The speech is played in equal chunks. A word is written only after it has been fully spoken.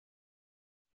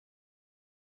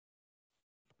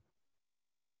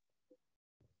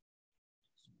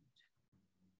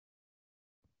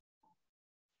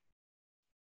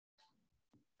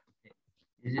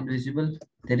Is it visible?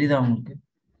 தெரியுதா உங்களுக்கு?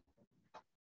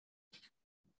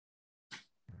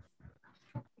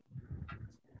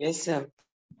 Yes, sir.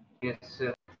 Yes,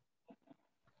 sir.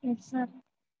 Yes, sir.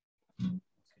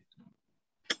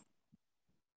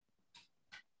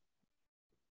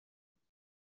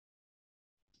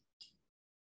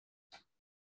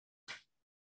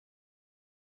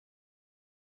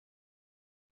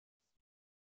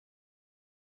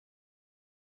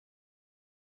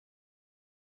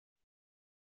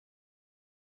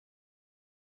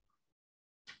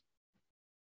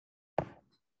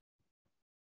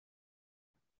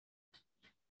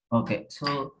 Okay, so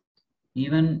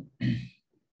even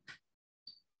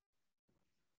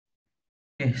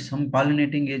okay, some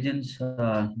pollinating agents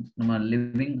நம்ம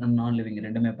living and non living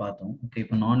ரெண்டுமே பார்த்தோம். Okay,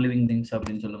 இப்போ நான் லிவிங் திங்ஸ்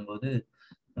அப்படின்னு சொல்லும்போது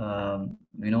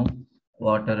யூனோ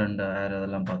வாட்டர் அண்ட் ஏர்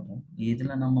அதெல்லாம் பார்த்தோம்.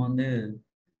 இதுல நம்ம வந்து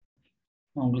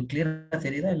உங்களுக்கு கிளியரா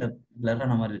தெரியுதா இல்ல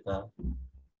பிளர்ரான மாதிரி இருக்கா?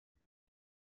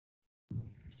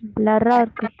 பிளர்ரா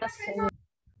இருக்கு.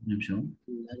 நிமிஷம்.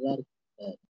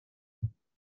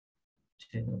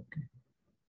 சரி, ஓகே.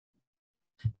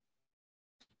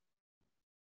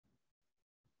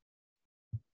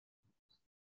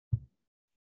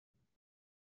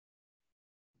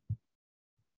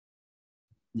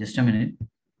 Just a minute.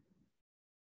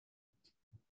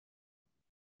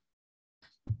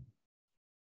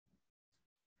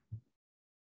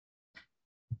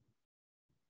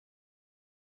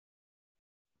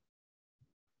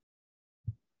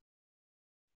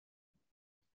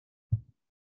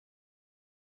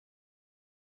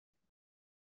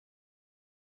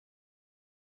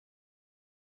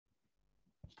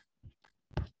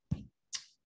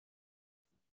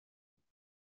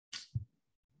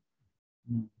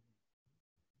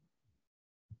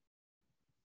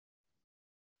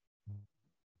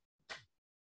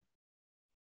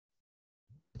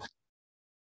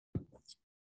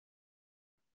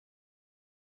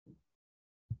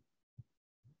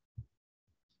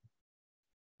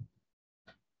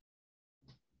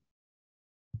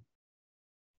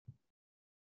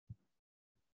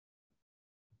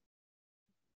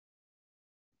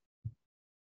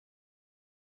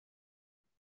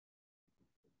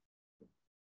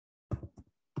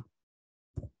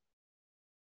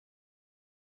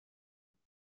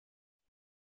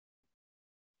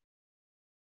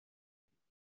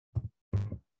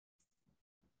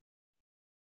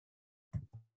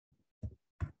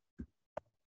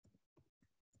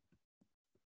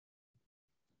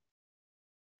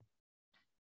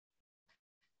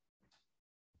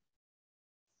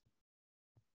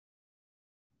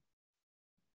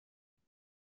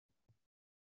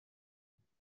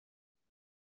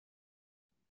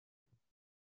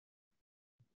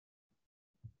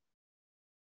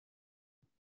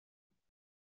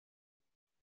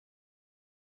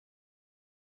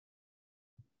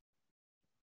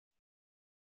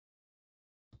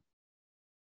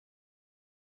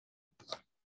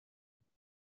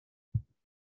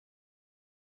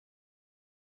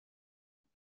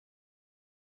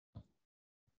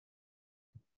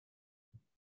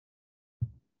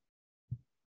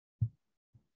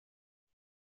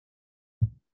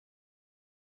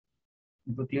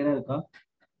 இப்போ கிளியரா இருக்கா?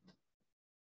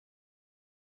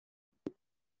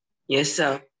 Yes,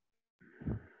 sir.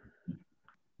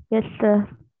 Yes, sir.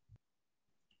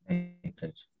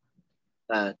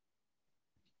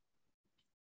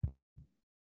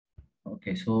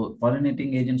 Okay, so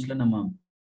pollinating ஏஜென்ட்ஸ்ல நம்ம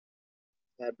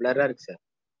Blurrா இருக்கு சார்.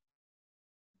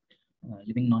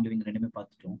 லிவிங் நான் லிவிங் ரெண்டுமே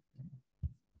பார்த்துட்டோம்.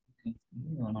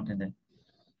 நாட் இந்த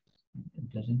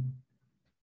சார்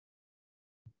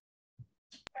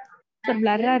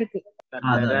பிளர்ரா இருக்கு.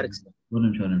 Blurrா இருக்கு சார். ஒரு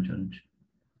நிமிஷம்.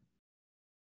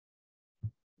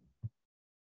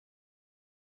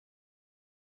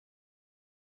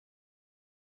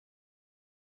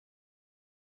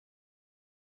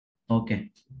 Okay,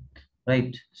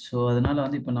 right. ஸோ அதனால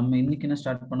வந்து இப்போ நம்ம இன்னைக்கு என்ன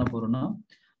ஸ்டார்ட் பண்ண போறோம்னா,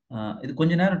 இது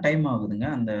கொஞ்ச நேரம் டைம் ஆகுதுங்க.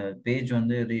 அந்த பேஜ்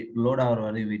வந்து லோட் ஆகிற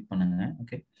வரையும் வெயிட் பண்ணுங்க.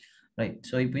 Okay, right.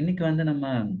 ஸோ இப்போ இன்னைக்கு வந்து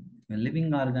நம்ம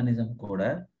லிவிங் ஆர்கானிசம் கூட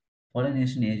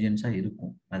பாலினேஷன் ஏஜென்ட்ஸாக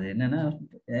இருக்கும். அது என்னன்னா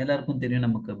எல்லாருக்கும் தெரியும்,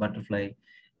 நமக்கு பட்டர்ஃப்ளை,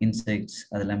 இன்செக்ட்ஸ்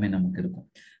அது எல்லாமே நமக்கு இருக்கும்.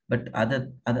 பட்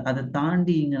அதை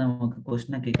தாண்டி இங்கே நமக்கு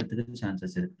கொஸ்டினாக கேட்கறதுக்கு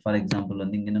சான்சஸ் இருக்கு. ஃபார் எக்ஸாம்பிள்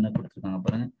வந்து இங்கே என்னென்ன கொடுத்துருக்காங்க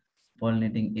பாருங்க.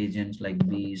 Pollinating agents like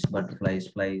bees, butterflies,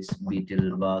 flies, beetle,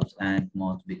 wasps, ant,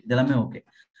 moth, bee. இதெல்லாமே ஓகே.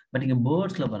 பட் இங்கே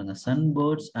பேர்ட்ஸ்ல பாருங்க, சன்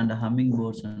பேர்ட்ஸ் அண்ட் ஹம்மிங்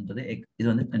பேர்ட்ஸ்ன்றது இது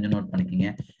வந்து கொஞ்சம் நோட் பண்ணிக்கிங்க.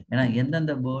 ஏன்னா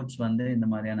எந்தெந்த பேர்ட்ஸ் வந்து இந்த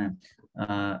மாதிரியான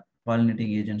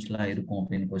பாலினேட்டிங் ஏஜென்ட்ஸ்லாம் இருக்கும்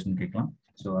அப்படின்னு கொஸ்டின் கேட்கலாம்.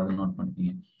 ஸோ அதை நோட்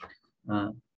பண்ணிக்கிங்க.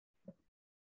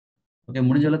 ஓகே,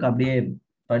 முடிஞ்ச அளவுக்கு அப்படியே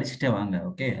படிச்சுட்டே வாங்க.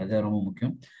 ஓகே, அது ரொம்ப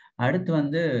முக்கியம். அடுத்து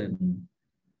வந்து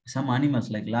some animals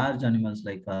like large animals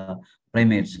like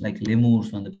primates like lemurs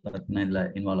வந்து பார்த்தீங்கன்னா இதில்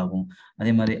இன்வால்வ் ஆகும்.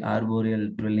 அதே மாதிரி ஆர்போரியல்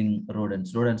ட்ரில்லிங்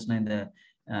ரோடன்ஸ்னா இந்த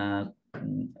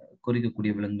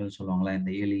குறிக்கக்கூடிய விலங்குகள் சொல்லுவாங்களா,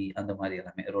 இந்த எலி அந்த மாதிரி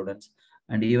எல்லாமே ரோடன்ஸ்.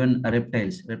 அண்ட் ஈவன்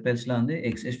ரெப்டைல்ஸ்லாம் வந்து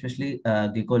especially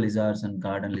gecko lizards and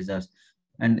garden lizards.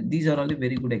 And these are all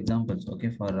very good examples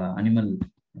okay for animal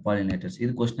pollinators.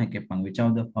 இது கொஸ்டினா கேட்பாங்க, which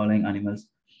of the following animals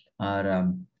are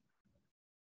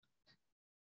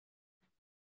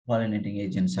pollinating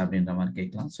agents அப்படின்ற மாதிரி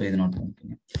கேட்கலாம். ஸோ இதை நோட்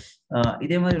பண்ணிக்கோங்க.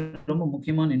 இதே மாதிரி ரொம்ப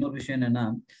முக்கியமான இன்னொரு விஷயம் என்னன்னா,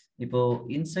 இப்போ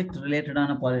இன்செக்ட்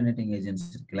ரிலேட்டடான பாலினேட்டிங் ஏஜென்ட்ஸ்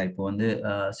இருக்குல்ல. இப்போ வந்து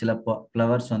சில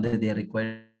ஃப்ளவர்ஸ் வந்து தே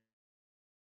ரிக்வயர்ட்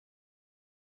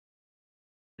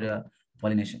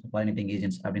pollinating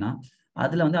agents அப்படின்னா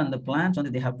அதுல வந்து அந்த பிளான்ஸ்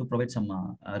வந்து they have to provide some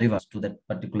rivers to that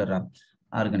particular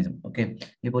organism. Okay,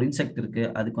 இப்போ ஒரு இன்செக்ட் இருக்கு,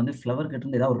 அதுக்கு வந்து ஃப்ளவர் கிட்ட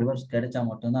இருந்து ஏதாவது ஒரு ரிவர்ஸ் கிடைச்சா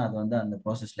மட்டும்தான் அது வந்து அந்த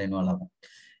ப்ராசஸ்ல இன்வால்வ் ஆகும்.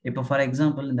 இப்போ ஃபார்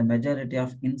எக்ஸாம்பிள் இந்த majority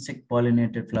of insect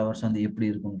pollinated flowers வந்து எப்படி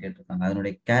இருக்கும்னு கேட்டிருக்காங்க.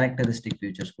 அதனுடைய கேரக்டரிஸ்டிக்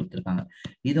ஃபீச்சர்ஸ் கொடுத்துருக்காங்க.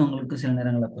 இது உங்களுக்கு சில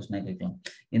நேரங்களில் கொஸ்டினாக கேட்கலாம்.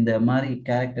 இந்த மாதிரி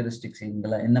கேரக்டரிஸ்டிக்ஸ்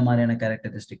இந்த மாதிரியான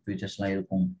கேரக்டரிஸ்டிக் ஃபீச்சர்ஸ்லாம்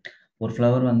இருக்கும். ஒரு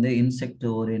ஃப்ளவர் வந்து இன்செக்ட்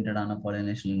ஓரியன்டான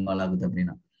பாலினேஷன் இன்வால்வ் ஆகுது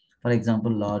அப்படின்னா, ஃபார்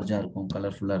எக்ஸாம்பிள் லார்ஜாக இருக்கும்,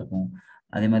 கலர்ஃபுல்லாக இருக்கும்,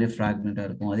 அதே மாதிரி ஃப்ராக்னெண்ட்டாக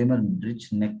இருக்கும், அதே மாதிரி ரிச்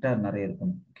நெக்டார் நிறைய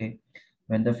இருக்கும். Okay,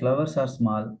 when the flowers are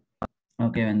small,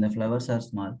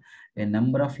 a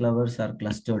number of flowers are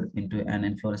clustered into an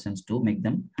inflorescence to make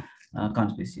them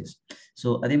conspicuous. So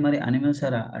அதே மாதிரி animals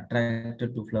are attracted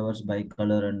to flowers by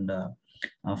color and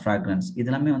fragrance.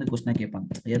 இதெல்லாமே வந்து கொஸ்டினா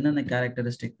கேட்பாங்க. என்னென்ன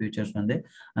characteristic features வந்து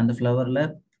அந்த ஃப்ளவர்ல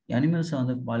அனிமல்ஸை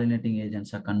வந்து pollinating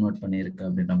ஏஜென்ட்ஸாக convert பண்ணியிருக்கு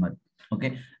அப்படின்ற மாதிரி. Okay,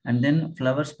 and then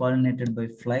flowers pollinated by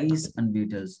flies and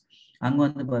petals. அங்கே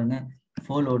வந்து பாருங்க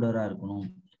ஃபோல் ஓடராக இருக்கணும்,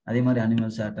 அதே மாதிரி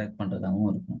அனிமல்ஸை அட்ராக்ட் பண்ணுறதாகவும்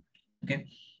இருக்கும். Okay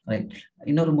right.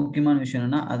 இன்னொரு முக்கியமான விஷயம்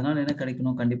என்னன்னா, அதனால என்ன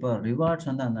கிடைக்கணும், கண்டிப்பாக ரிவார்ட்ஸ்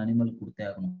வந்து அந்த அனிமல் கொடுத்தே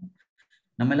ஆகணும்.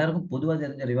 நம்ம எல்லாருக்கும் பொதுவாக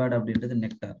தெரிஞ்ச ரிவார்டு அப்படின்றது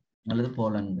நெக்டார் அல்லது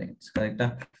போலன் கிரெயின்ஸ், கரெக்டா?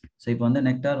 ஸோ இப்போ வந்து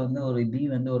நெக்டார் வந்து ஒரு பீ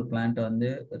வந்து ஒரு பிளான்ட்டை வந்து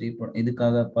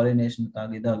இதுக்காக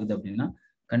பாலினேஷனுக்காக இதாகுது அப்படின்னா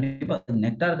கண்டிப்பாக அது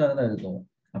நெக்டாருக்காக தான் எடுக்கும்.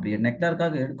 அப்படி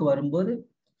நெக்டாருக்காக எடுக்க வரும்போது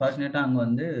ஃபார்ச்சுனேட்டாக அங்கே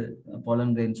வந்து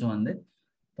போலன் கிரெயின்ஸும் வந்து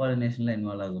பாலினேஷனில்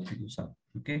இன்வால்வ் ஆகும் யூஸாக.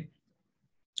 Okay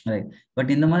right.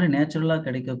 பட் இந்த மாதிரி நேச்சுரலாக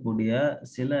கிடைக்கக்கூடிய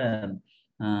சில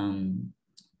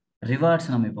ரிவார்ட்ஸ்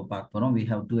நம்ம இப்போ பார்க்க போகிறோம். We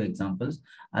have 2 examples.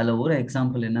 அதில் ஒரு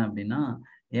எக்ஸாம்பிள் என்ன அப்படின்னா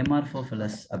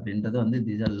எமார்ஃபோஃபிலஸ் அப்படின்றது வந்து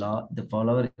தி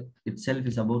follower it self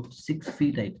is about 6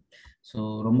 feet height. So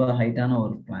ரொம்ப ஹைட்டான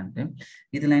ஒரு பிளான்ட்டு.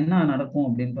 இதில் என்ன நடக்கும்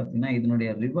அப்படின்னு பார்த்தீங்கன்னா,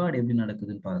 இதனுடைய ரிவார்டு எப்படி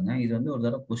நடக்குதுன்னு பாருங்க. இது வந்து ஒரு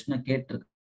தடவை கொஸ்டினை கேட்டிருக்கு.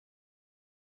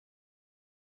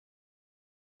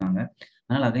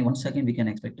 அதனால again once again we can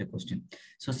expect a question.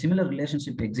 So similar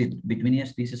relationship exists between a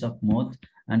species of moth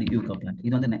and yucca plant.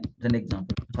 இது வந்து ரெண்டு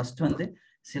எக்ஸாம்பிள். ஃபர்ஸ்ட் வந்து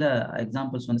சில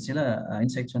எக்ஸாம்பிள்ஸ் வந்து சில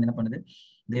இன்செக்ட்ஸ் வந்து என்ன பண்ணுது,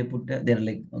 they put their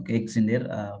eggs in their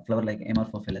flower like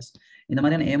Amorphophilus. இந்த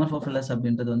மாதிரியான Amorphophilus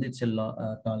அப்படின்றது வந்து இட்ஸ்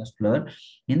tallest flower.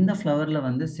 இந்த ஃப்ளவர்ல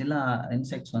வந்து சில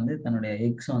இன்செக்ட்ஸ் வந்து தன்னுடைய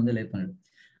எக்ஸை வந்து லே பண்ணிடும்.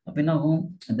 அப்போ என்ன ஆகும்,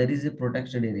 there is a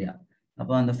protected area.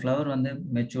 அப்போ அந்த ஃப்ளவர் வந்து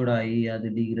மெச்சூர்ட் ஆகி அது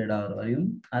டிகிரேட் ஆகிற வரையும்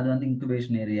அது வந்து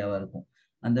இன்குபேஷன் ஏரியாவாக இருக்கும்.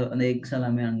 அந்த எக்ஸ்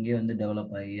எல்லாமே அங்கேயே வந்து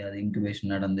டெவலப் ஆகி அது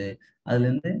இன்குபேஷன் நடந்து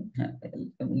அதுலேருந்து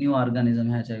நியூ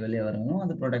ஆர்கானிசம் ஹேச் ஆகி வெளியே வரணும்,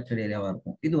 அது ப்ரொடெக்டட் ஏரியாவாக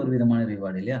இருக்கும். இது ஒரு விதமான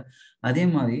ரிவார்டு இல்லையா? அதே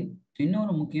மாதிரி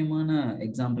இன்னொரு முக்கியமான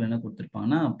எக்ஸாம்பிள் என்ன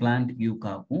கொடுத்துருப்பாங்கன்னா, பிளான்ட்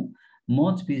யூக்காக்கும்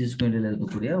மோத் ஸ்பீசிஸ்க்கு இடையில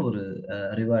இருக்கக்கூடிய ஒரு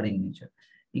ரிவார்டிங் நேச்சர்.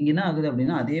 இங்கே என்ன ஆகுது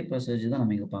அப்படின்னா, அதே ப்ரொசீஜர் தான்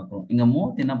நம்ம இங்கே பார்க்குறோம். இங்கே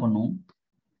மோத் என்ன பண்ணும்,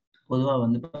 பொதுவாக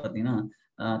வந்து பார்த்தீங்கன்னா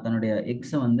தன்னுடைய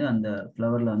எக்ஸை வந்து அந்த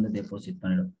ஃப்ளவரில் வந்து டெபாசிட்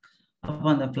பண்ணிடும். அப்போ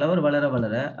அந்த ஃப்ளவர் வளர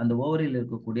வளர அந்த ஓவரியில்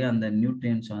இருக்கக்கூடிய அந்த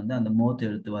நியூட்ரியன்ஸை வந்து அந்த மோத்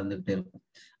எடுத்து வளர்ந்துகிட்டே இருக்கும்.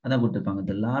 அதான் கொடுத்துருப்பாங்க,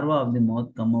 the larva of the moth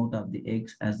come out of the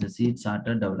eggs as the seed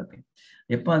started developing.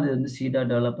 எப்போ அது வந்து சீடாக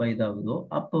டெவலப் ஆகிதாகுதோ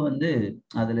அப்போ வந்து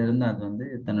அதுல இருந்து அது வந்து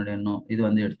தன்னுடைய இது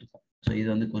வந்து எடுத்துக்கும். ஸோ இது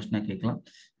வந்து கொஸ்டினாக கேட்கலாம்.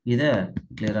 இதை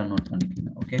கிளியராக நோட்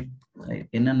பண்ணிக்கோங்க. ஓகே,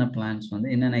 என்னென்ன பிளான்ஸ் வந்து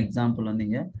என்னென்ன எக்ஸாம்பிள் வந்து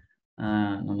இங்கே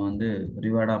நம்ம வந்து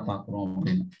ரிவார்டாக பார்க்குறோம்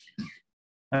அப்படின்னு.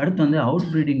 அடுத்து வந்து அவுட்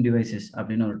ப்ரீடிங் டிவைசஸ்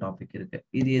அப்படின்னு ஒரு டாபிக் இருக்கு.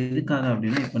 இது எதுக்காக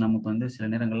அப்படின்னா, இப்போ நமக்கு வந்து சில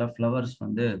நேரங்களில் ஃப்ளவர்ஸ்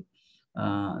வந்து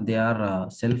தே ஆர்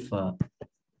செல்ஃப்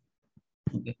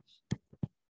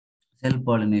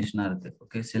பாலினேஷனாக இருக்கு.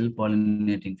 ஓகே, செல்ஃப்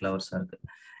பாலினேட்டிங் ஃப்ளவர்ஸாக இருக்கு.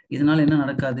 இதனால என்ன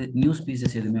நடக்காது, நியூ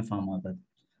ஸ்பீசஸ் எதுவுமே ஃபார்ம் ஆகாது.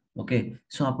 ஓகே,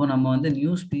 ஸோ அப்போ நம்ம வந்து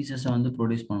நியூ ஸ்பீசஸை வந்து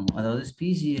ப்ரொடியூஸ் பண்ணணும். அதாவது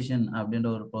ஸ்பீசியேஷன் அப்படின்ற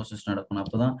ஒரு ப்ராசஸ் நடக்கணும்.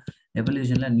 அப்போ தான்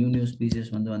எவல்யூஷனில் நியூ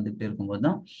ஸ்பீசஸ் வந்து வந்துகிட்டே இருக்கும்போது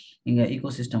தான் இங்கே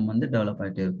ஈகோசிஸ்டம் வந்து டெவலப்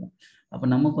ஆகிட்டே இருக்கும். அப்போ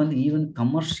நமக்கு வந்து ஈவன்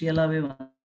கமர்ஷியலாகவே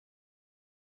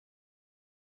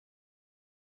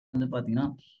வந்து பார்த்தீங்கன்னா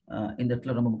இந்த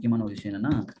இடத்துல ரொம்ப முக்கியமான ஒரு விஷயம்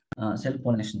என்னன்னா, செல்ஃப்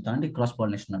பாலினேஷன் தாண்டி கிராஸ்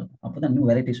பாலினேஷன் நடக்கும். அப்போ தான் நியூ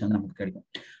வெரைட்டிஸ் வந்து நமக்கு கிடைக்கும்.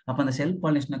 அப்போ அந்த செல்ஃப்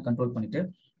பாலினேஷனை கண்ட்ரோல் பண்ணிட்டு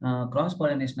கிராஸ்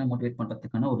பாலினேஷனை மோட்டிவேட்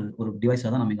பண்ணுறதுக்கான ஒரு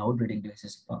டிவைஸாக தான் நம்ம இந்த அவுட் ப்ரீடிங்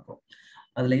டிவைசஸ் பார்க்குறோம்.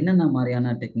 அதுல என்னென்ன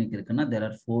மாதிரியான டெக்னிக் இருக்குன்னா there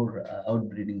are 4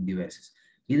 outbreeding devices.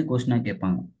 இது கொஸ்டினா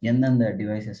கேட்பாங்க, எந்தெந்த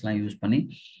டிவைசஸ்லாம் யூஸ் பண்ணி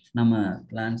நம்ம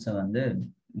பிளான்ஸை வந்து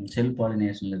செல்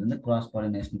பாலினேஷன்ல இருந்து கிராஸ்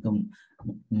பாலினேஷனுக்கு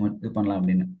இது பண்ணலாம்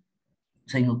அப்படின்னு.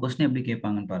 ஸோ இங்கே கொஸ்டின் எப்படி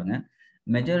கேட்பாங்கன்னு பாருங்க.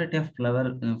 Majority of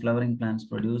flowering plans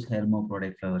produce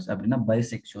ஹெர்மோப்ரோடைட் flowers அப்படின்னா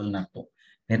பைசெக்சுவல்னு அர்த்தம்.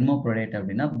 ஹெர்மோப்ரோடைட்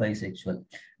அப்படின்னா bisexual.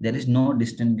 There is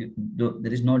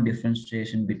no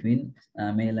differentiation between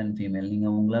male and female.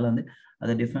 நீங்கள் உங்களால் வந்து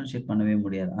அதை டிஃபரன்ஷியேட் பண்ணவே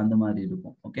முடியாது, அந்த மாதிரி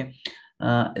இருக்கும். Okay,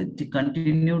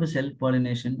 continued self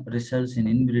pollination results இன்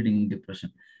இன்பிரீடிங்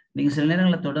டிப்ரெஷன். நீங்கள் சில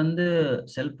நேரங்களில் தொடர்ந்து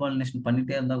செல்ஃப் பாலினேஷன்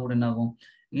பண்ணிட்டே இருந்தால் கூட என்ன ஆகும்,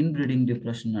 inbreeding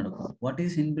depression நடக்கும். What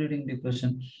is inbreeding depression?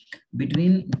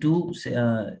 Between two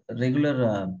regular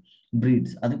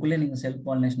breeds, அதுக்குள்ளே நீங்க செல்ஃப்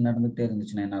பாலினேஷன் நடந்துகிட்டே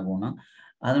இருந்துச்சுன்னா என்ன ஆகும்னா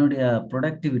அதனுடைய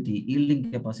ப்ரொடக்டிவிட்டி, ஈல்டிங்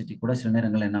கெப்பாசிட்டி கூட சில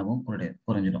நேரங்கள் என்ன ஆகும்,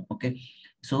 குறைஞ்சிடும். Okay,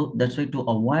 so that's why do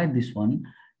avoid this one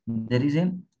there is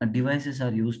a devices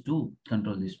are used to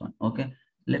control this one. Okay,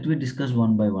 let me discuss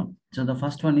one by one. So the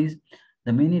first one is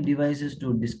the many devices to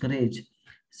discourage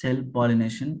self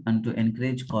pollination and to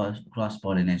encourage cross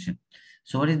pollination.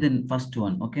 So what is the first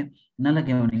one? Okay,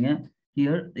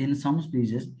 here in some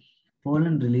species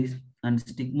pollen release and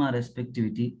stigma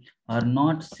respectivity are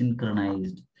not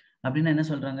synchronized. அப்படின்னா என்ன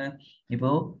சொல்றாங்க, இப்போ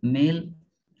மேல்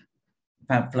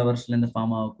ஃப்ளவர்ஸ்ல இருந்து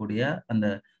form ஆகக்கூடிய அந்த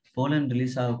pollen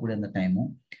release ஆகக்கூடிய அந்த டைமும்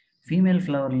ஃபீமேல்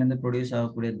ஃப்ளவர்ல இருந்து ப்ரொடியூஸ்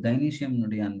ஆகக்கூடிய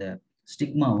கைனீஷியம்னுடைய அந்த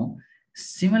ஸ்டிக்மாவும்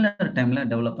சிமிலர் டைம்ல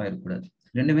டெவலப் ஆகிடக்கூடாது.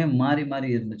 ரெண்டுமே மாறி மாறி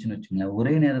இருந்துச்சுன்னு வச்சுங்களேன்,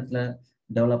 ஒரே நேரத்துல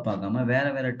டெவலப் ஆகாம வேற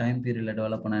வேற டைம் பீரியட்ல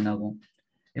டெவலப் பண்ண என்ன ஆகும்,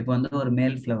 இப்போ வந்து ஒரு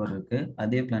மேல் ஃப்ளவர் இருக்கு,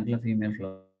 அதே பிளான்ட்ல ஃபீமேல்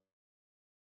ஃப்ளவர்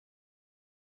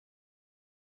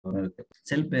இருக்கு,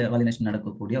 செல்ஃப் பாலினேஷன்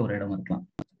நடக்கக்கூடிய ஒரு இடம் இருக்கலாம்.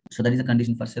 So that is the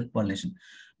condition for self pollination.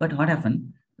 But what happens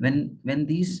when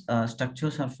these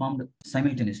structures are formed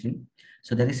simultaneously?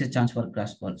 So there is a chance for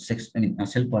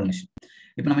self pollination.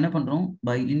 இப்போ நம்ம என்ன பண்றோம்,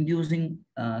 by inducing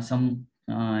some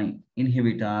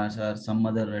inhibitors or some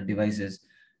other devices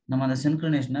நம்ம அந்த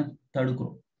சின்க்ரோனேஷனை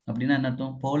தடுக்கிறோம். அப்படின்னா என்ன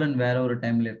அர்த்தம், pollen வேற ஒரு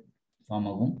டைம்ல ஃபார்ம்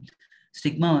ஆகும்,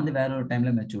 ஸ்டிக்மா வந்து வேற ஒரு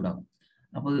டைம்ல மெச்சூர்ட் ஆகும்.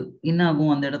 அப்போ என்ன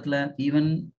ஆகும், அந்த இடத்துல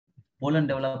ஈவன் போலன்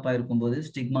டெவலப் ஆகிருக்கும் போது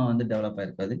ஸ்டிக்மா வந்து டெவலப்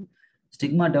ஆயிருக்காது,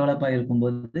 ஸ்டிக்மா டெவலப் ஆகிருக்கும்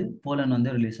போது போலன் வந்து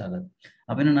ரிலீஸ் ஆகாது.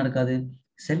 அப்போ என்ன நடக்காது,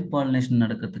 செல்ஃப் பாலினேஷன்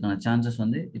நடக்கிறதுக்கான சான்சஸ்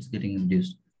வந்து it's getting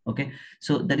induced. Okay,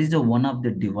 so that is the one of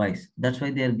the device. That's why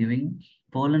they are giving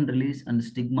pollen release and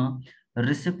stigma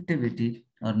receptivity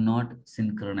R not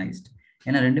சின்க்ரனைஸ்ட்.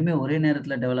 ஏன்னா ரெண்டுமே ஒரே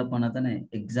நேரத்தில் டெவலப் ஆனால் தானே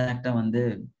எக்ஸாக்டாக வந்து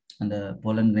அந்த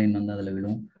போலன் கிரெயின் வந்து அதில்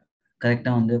விடும்,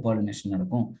 கரெக்டாக வந்து பாலினேஷன்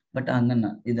நடக்கும். பட் அங்கே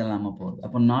இதெல்லாம போகுது.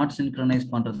 அப்போ நாட்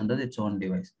சின்க்ரனைஸ் பண்ணுறதுன்றது it's one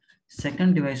device.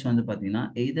 Second device வந்து பார்த்தீங்கன்னா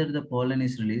either the pollen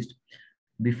is released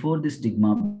before the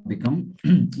stigma become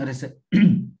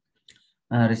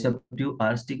receptive or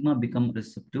stigma become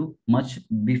receptive much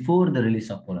before the release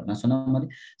of pollen. நான் சொன்ன மாதிரி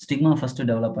ஸ்டிக்மா ஃபர்ஸ்ட்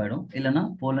டெவலப் ஆகிடும், இல்லைன்னா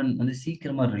போலன் வந்து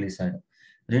சீக்கிரமா ரிலீஸ் ஆகிடும்.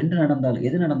 ரெண்டு நடந்தாலும்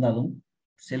எது நடந்தாலும்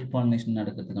செல்ஃப் பாலினேஷன்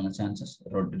நடக்கிறதுக்கான சான்சஸ்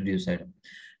ரெடியூஸ் ஆகிடும்.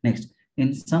 Next,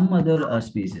 in some other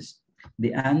species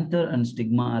the anther and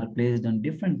stigma R placed on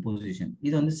different position.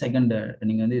 இது வந்து செகண்ட்,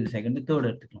 நீங்க வந்து இது செகண்ட் தேர்ட்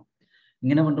எடுத்துக்கலாம்.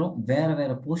 இங்க என்ன பண்றோம், வேற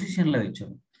வேற பொசிஷன்ல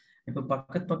வச்சிடும். இப்போ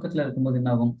பக்கத்துல இருக்கும்போது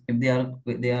என்ன ஆகும், if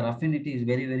they are affinity is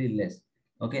very very less,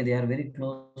 okay, they are very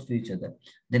close to each other,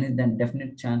 then is then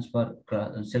definite chance for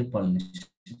self pollination.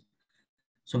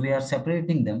 So we are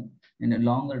separating them in a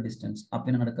longer distance, அப்ப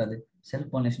என்ன நடக்காது,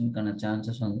 self பாலினேஷனுக்கான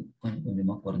chances வந்து கொஞ்சம்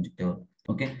கொஞ்சமா குறைஞ்சிட்டே வரும்.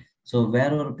 Okay, so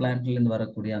வேற ஒரு பிளான்ட்ல இருந்து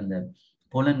வரக்கூடிய அந்த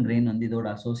போலன் கிரெயின் வந்து இதோட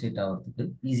அசோசியேட் ஆகிறதுக்கு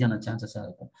ஈஸியான சான்சஸா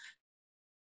இருக்கும்.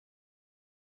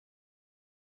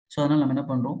 ஸோ அதனால் நம்ம என்ன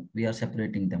பண்ணுறோம், we are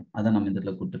separating them. அதான் நம்ம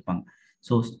இதில் கொடுத்துருப்பாங்க.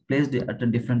 So placed at a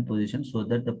different position so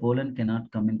that the pollen cannot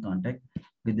come in contact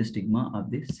with the stigma of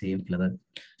the same flower.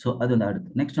 So அது வந்து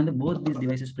அடுத்து. நெக்ஸ்ட் வந்து both these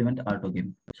devices prevent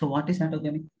autogamy. So what is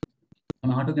autogamy?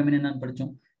 நம்ம autogamy என்னன்னு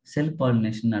படித்தோம், self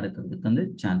pollination நடக்கிறதுக்கு வந்து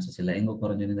chances இல்லை, எங்கே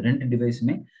குறைஞ்சது. இந்த ரெண்டு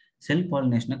டிவைஸுமே செல்ஃப்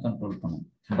பாலினேஷனை கண்ட்ரோல் பண்ணும்.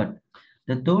 பட்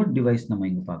the third device நம்ம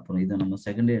இங்கே பார்க்குறோம், இதை நம்ம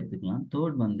செகண்டே எடுத்துக்கலாம்.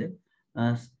 தேர்ட் வந்து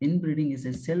inbreeding is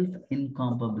a self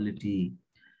incompatibility.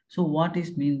 So what is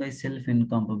mean by self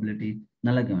incompatibility?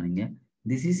 நல்லா கவனிங்க,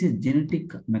 this is a genetic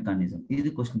mechanism. இது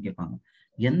கொஸ்டின் கேட்பாங்க,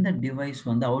 எந்த டிவைஸ்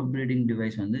வந்து அவுட்பிரீடிங்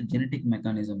டிவைஸ் வந்து ஜெனட்டிக்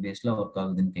மெக்கானிசம் பேஸ்ல ஒர்க்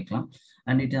ஆகுதுன்னு கேட்கலாம்.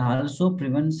 And it also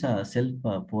prevents self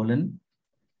pollen,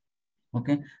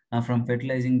 okay, from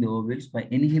fertilizing the ovules by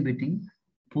inhibiting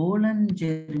pollen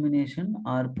germination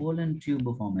or pollen tube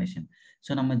formation.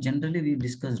 So நம்ம generally we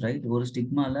discuss, right, ஒரு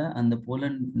ஸ்டிக்மால அந்த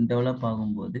pollen develop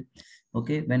ஆகும்போது,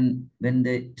 okay, when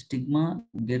the stigma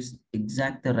gets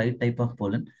exact the right type of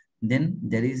pollen, Then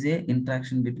there is a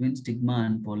interaction between stigma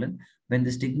and pollen. When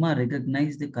the stigma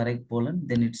recognize the correct pollen,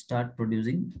 then it start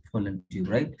producing pollen tube,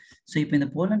 right? So இப்போ இந்த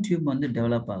pollen tube வந்து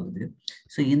develop ஆகுது.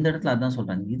 So இந்த இடத்துல அதான்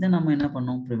சொல்றாங்க, இதை நம்ம என்ன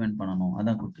பண்ணணும், prevent பண்ணணும்.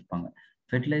 அதான் கொடுத்திருப்பாங்க,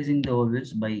 fertilizing the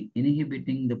ovules by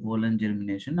inhibiting the pollen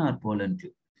germination or pollen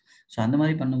tube. So அந்த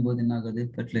மாதிரி பண்ணும்போது என்ன ஆகுது,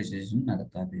 ஃபெர்டிலைசேஷன்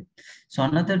நடக்காது. ஸோ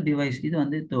அனதர் டிவைஸ், இது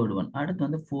வந்து தேர்ட் ஒன். அடுத்து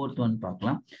வந்து ஃபோர்த் ஒன்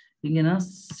பார்க்கலாம். இங்கன்னா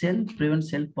self prevent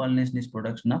self pollination is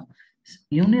production of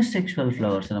unisexual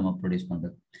flowers நம்ம ப்ரொடியூஸ்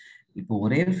பண்றது. இப்போ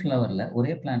ஒரே ஃப்ளவர்ல,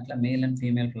 ஒரே பிளான்ட்ல மேல் அண்ட்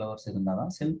ஃபீமேல் ஃப்ளவர்ஸ் இருந்தால்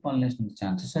தான் செல்ஃப் பாலினேஷன்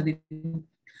சான்சஸ் அதிகம்.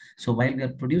 So while we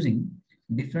are producing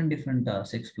different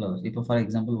sex flowers. If for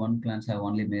example one plants have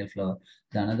only male flower,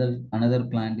 the another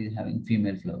plant is having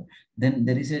female flower, then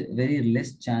there is a very less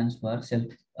chance for self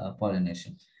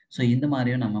pollination. So இந்த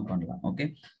மாதிரியும் நம்ம பண்ணலாம். Okay,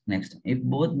 next, if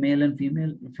both male and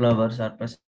female flowers are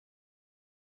present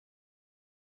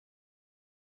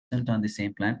on the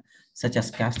same plant, such as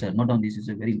castor, note down this is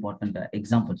a very important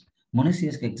examples.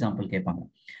 மொனிசியஸ்க்கு example கேட்பாங்க,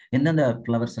 எந்தெந்த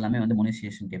flowers எல்லாமே வந்து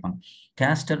மொனிசியேஷன் கேட்பாங்க.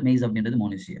 Castor maize அப்படின்றது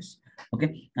மொனிசியஸ். Okay,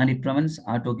 and it prevents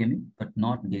ஆட்டோகேமி but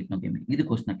not கெய்ட்னோகேமி. இது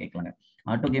question கேட்கலாங்க.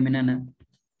 ஆட்டோகேமின்னா என்ன,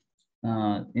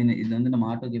 இது வந்து நம்ம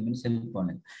ஆட்டோகேமின்னு செல்ஃப்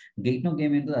பாலினேஷன்.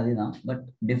 கெய்ட்னோகேமின்றது அதுதான், பட்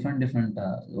டிஃப்ரெண்ட்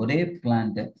ஒரே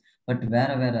பிளான்ட் பட்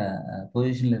வேற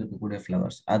பொசிஷன்ல இருக்கக்கூடிய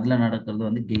ஃப்ளவர்ஸ், அதுல நடக்கிறது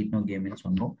வந்து கெய்ட்னோகேமின்னு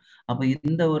சொல்றோம். அப்போ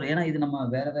இந்த ஒரு, ஏன்னா இது நம்ம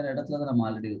வேற இடத்துல தான் நம்ம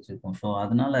ஆல்ரெடி வச்சிருக்கோம். ஸோ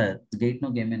அதனால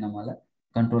கெய்ட்னோகேமி நம்மளால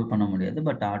கண்ட்ரோல் பண்ண முடியாது,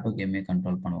 பட் ஆட்டோகேமியை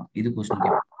கண்ட்ரோல் பண்ணலாம். இது கொஸ்டின்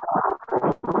கேட்போம்.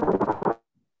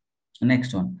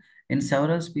 Next one, in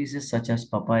several species such as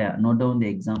papaya, note down the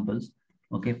examples.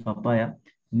 Okay, papaya,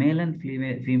 male and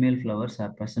female flowers are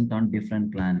present on different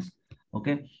plants.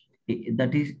 Okay,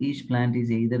 that is each plant is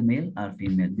either male or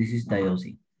female. This is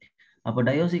dioic. அப்போ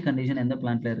டயோசிக் condition எந்த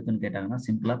பிளான்ட்ல இருக்குன்னு கேட்டாங்கன்னா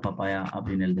சிம்பிளா papaya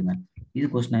அப்படின்னு எழுதுங்க. இது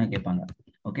கொஸ்டினாக கேட்பாங்க.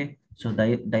 Okay, so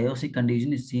டயோசிக்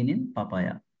condition is scene in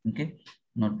papaya. Okay,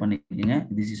 note பண்ணிக்கிங்க.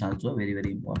 This is also very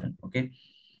important. Okay,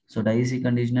 so டயோசிக்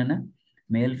condition என்ன,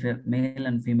 மேல்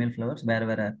அண்ட் ஃபீமேல் ஃப்ளவர்ஸ்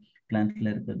வேற பிளான்ட்ல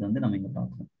இருக்கிறது வந்து நம்ம இங்க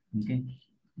பார்க்கணும். Okay,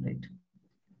 right.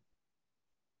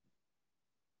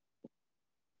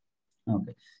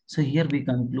 Okay, so here we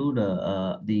conclude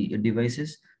the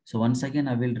devices. So once again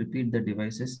I will repeat the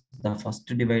devices. The first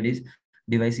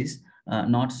device is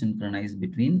not synchronized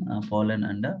between pollen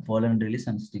and pollen release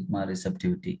and stigma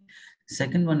receptivity.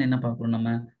 Second one என்ன பார்க்கிறோம்,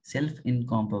 நம்ம self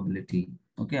incompatibility.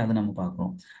 Okay, அதை நம்ம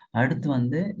பார்க்குறோம். அடுத்து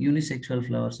வந்து unisexual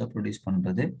ஃப்ளவர்ஸை produce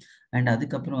பண்ணுறது. And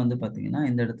அதுக்கப்புறம் வந்து பார்த்தீங்கன்னா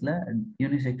இந்த இடத்துல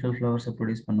யூனிசெக்சுவல் ஃப்ளவர்ஸை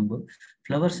ப்ரொடியூஸ் பண்ணும்போது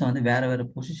ஃப்ளவர்ஸை வந்து வேற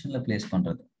பொசிஷனில் பிளேஸ்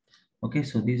பண்ணுறது. Okay,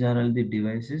 so these are all the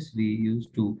devices we use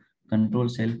to control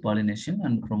self-pollination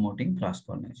and promoting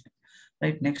cross-pollination.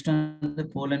 Right, next on the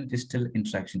pollen pistil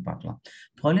interaction பார்க்கலாம்.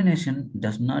 Pollination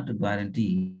does not guarantee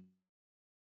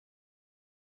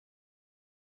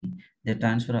the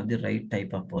transfer of the right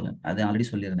type of pollen. அது already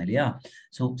சொல்லியிருந்தேன் இல்லையா.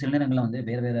 So சில நேரங்களில் வந்து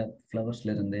வேற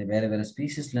ஃப்ளவர்ஸ்ல இருந்து வேற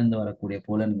ஸ்பீசிஸ்ல இருந்து வரக்கூடிய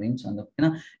போலன் கிரெயின்ஸ் அந்த,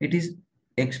 ஏன்னா it is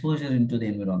exposure in to the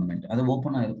environment, அது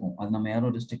ஓப்பனாக இருக்கும், அது நம்ம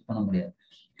யாரும் ரெஸ்ட்ரிக்ட் பண்ண முடியாது.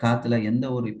 காத்துல எந்த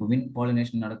ஒரு, இப்போ விண்ட்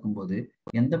பாலினேஷன் நடக்கும்போது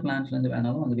எந்த பிளான்ட்ல இருந்து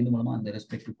வேணாலும் அந்த விண்ட் மூலமா அந்த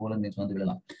ரெஸ்பெக்டிவ் போலன் கிரெயின்ஸ் வந்து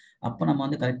விடலாம். அப்போ நம்ம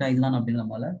வந்து கரெக்டா இதுதான் அப்படின்னு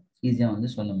நம்மளால ஈஸியா வந்து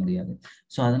சொல்ல முடியாது.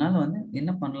 ஸோ அதனால வந்து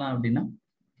என்ன பண்ணலாம் அப்படின்னா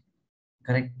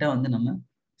கரெக்டா வந்து நம்ம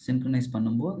சின்க்ரனைஸ்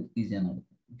பண்ணும்போது ஈஸியா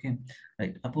நடக்கும். Okay,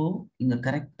 right. அப்போ இங்க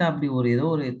கரெக்டா அப்படி ஏதோ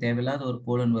ஒரு தேவையில்லாத ஒரு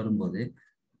போலன் வரும்போது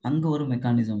அங்க ஒரு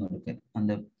மெக்கானிசம் இருக்கு,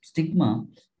 அந்த ஸ்டிக்மா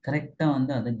கரெக்டா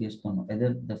வந்து அதை கெஸ் பண்ணும்,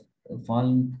 எதர் த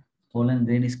pollen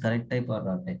grain is correct type R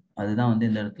rod type. அதுதான் வந்து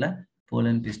இந்த இடத்துல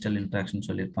போலன் பிஸ்டல் இன்ட்ராக்ஷன்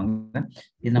சொல்லியிருப்பாங்க.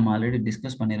 இது நம்ம ஆல்ரெடி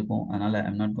டிஸ்கஸ் பண்ணியிருக்கோம், அதனால I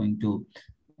am not going to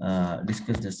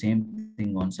discuss the same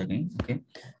thing once again. Okay,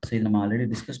 so இது நம்ம already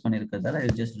discuss பண்ணியிருக்கிறதால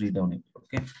I just read down it.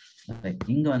 Okay,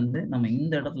 இங்க வந்து நம்ம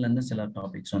இந்த இடத்துல இருந்து சில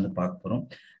டாபிக்ஸ் வந்து பார்க்க போறோம்.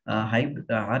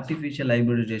 ஆர்டிஃபிஷியல்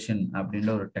ஹைபிரிடைசேஷன்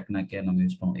அப்படின்ற ஒரு டெக்னிக்கை நம்ம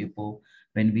யூஸ் பண்ணுவோம். இப்போ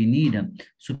when we need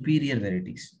superior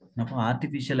varieties, அப்போ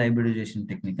ஆர்டிஃபிஷியல் ஹைபிரிடைசேஷன்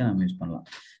டெக்னிக்கை நம்ம யூஸ் பண்ணலாம்.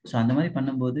 ஸோ அந்த மாதிரி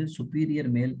பண்ணும்போது சுப்பீரியர்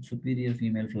மேல் சுப்பீரியர்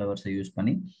ஃபீமேல் ஃப்ளவர்ஸை யூஸ்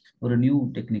பண்ணி ஒரு நியூ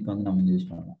டெக்னிக் வந்து நம்ம யூஸ்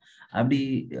பண்ணலாம். அப்படி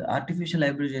ஆர்டிஃபிஷியல்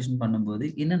ஹைபிரிடைசேஷன் பண்ணும்போது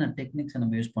என்னென்ன டெக்னிக்ஸை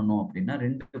நம்ம யூஸ் பண்ணுவோம் அப்படின்னா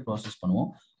ரெண்டு ப்ராசஸ் பண்ணுவோம்.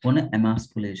 ஒன்று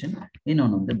எமாஸ்குலேஷன்,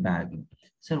 இன்னொன்று வந்து packing.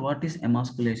 Sir what is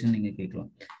emasculation நீங்க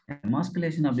கேட்கலாம்.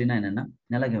 எமாஸ்குலேஷன் அப்படின்னா என்னன்னா,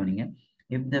 நல்லா கவனிங்க.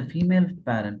 if the female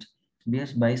parent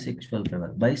bears bisexual flower,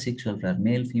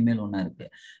 male female ஒன்னா இருக்கு,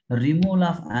 removal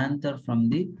of anther from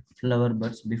the flower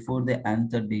buds before the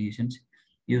anther decisions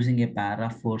using a pair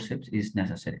of forceps is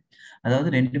necessary. அதாவது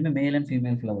ரெண்டுமே மேல் அண்ட்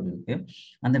ஃபீமேல் ஃப்ளவர் இருக்கு.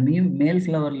 அந்த மேல்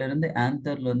ஃப்ளவர்ல இருந்து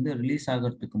ஆந்தர்ல இருந்து release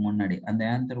ஆகிறதுக்கு முன்னாடி, அந்த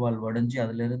ஆந்தர் வால் உடஞ்சி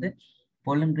அதுல இருந்து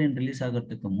pollen grain ரிலீஸ்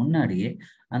ஆகிறதுக்கு முன்னாடியே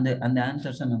அந்த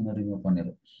ஆன்சர்ஸை நம்ம ரிமூவ்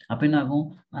பண்ணிடும். அப்ப என்ன ஆகும்,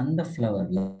 அந்த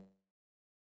ஃப்ளவர்ல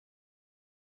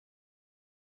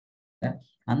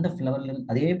அந்த ஃப்ளவர்ல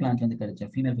அதே பிளான்ட்ல இருந்து கிடைச்ச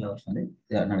ஃபீமேல் ஃப்ளவர்ஸ் வந்து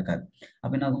நடக்காது.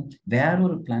 அப்ப என்ன ஆகும், வேற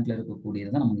ஒரு பிளான்ட்ல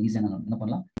இருக்கக்கூடியதை நம்ம ஈஸியா என்ன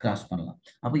பண்ணலாம், கிராஸ் பண்ணலாம்.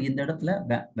 அப்போ இந்த இடத்துல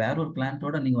வேற ஒரு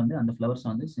பிளான்ட்டோட நீங்க வந்து அந்த ஃப்ளவர்ஸ்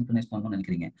வந்து சிங்க்ரனைஸ் பண்ணணும்னு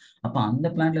நினைக்கிறீங்க. அப்ப அந்த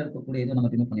பிளான்ட்ல இருக்கக்கூடிய இதை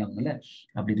நம்ம ரிமூவ் பண்ணி ஆகணும்ல.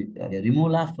 அப்படி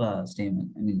removal of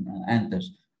stamen I mean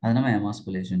anthers, அது நம்ம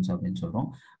எமாஸ்குலேஷன்ஸ் அப்படின்னு சொல்றோம்.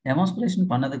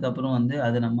 எமாஸ்குலேஷன் பண்ணதுக்கு அப்புறம் வந்து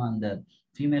அது நம்ம அந்த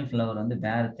ஃபீமேல் ஃப்ளவர் வந்து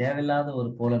வேற தேவையில்லாத ஒரு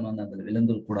போலன் வந்து அதில்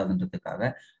விழுந்துடக்கூடாதுன்றதுக்காக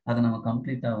அதை நம்ம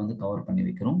கம்ப்ளீட்டா வந்து கவர் பண்ணி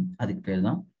வைக்கிறோம். அதுக்கு பேர்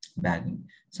தான் packing.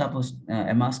 Suppose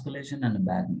emasculation and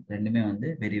packing ரெண்டுமே வந்து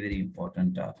very very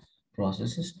important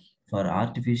processes for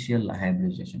artificial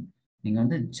hybridisation. நீங்க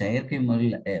வந்து செயற்கை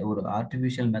முறையில் ஒரு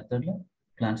ஆர்டிஃபிஷியல் மெத்தட்ல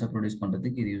பிளான்ஸை ப்ரொடியூஸ்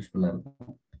பண்றதுக்கு இது யூஸ்ஃபுல்லா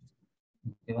இருக்கும்.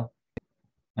 ஓகேவா?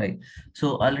 ரைட். ஸோ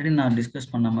ஆல்ரெடி நான்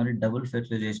டிஸ்கஸ் பண்ண மாதிரி டபுள்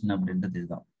ஃபெர்டிலைசேஷன் அப்படின்றது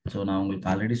இதுதான். ஸோ நான் உங்களுக்கு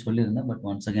ஆல்ரெடி சொல்லியிருந்தேன், but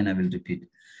once again I will repeat.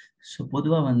 So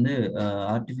பொதுவாக வந்து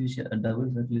artificial double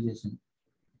fertilisation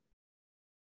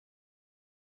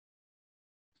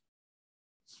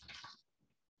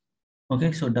okay.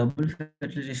 So double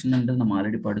fertilisation நம்ம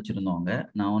ஆல்ரெடி படிச்சிருந்தோங்க.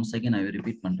 நான் once again I will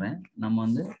repeat பண்ணுறேன். நம்ம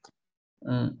வந்து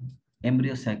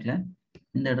எம்ப்ரியோ சாக்ல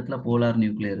இந்த இடத்துல போலார்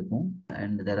நியூக்ளியர் இருக்கும்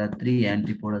and there are 3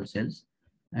 ஆன்டிபோலர் cells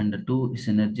and 2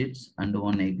 synergids and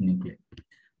 1 egg nuclear.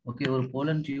 Okay, ஒரு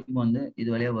போலன் டியூப் வந்து இது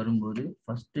வழியா வரும்போது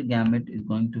first gamete is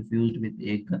going to fused with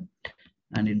egg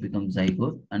and it become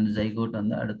zygote and zygote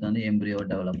வந்து அடுத்து வந்து எம்ப்ரியோ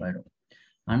டெவலப் ஆகிடும்.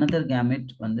 அனதர்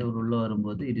கேமெட் வந்து உள்ள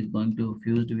வரும்போது it is going to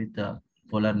fused with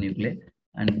polar nuclear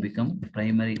and become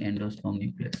primary endosperm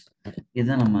nucleus.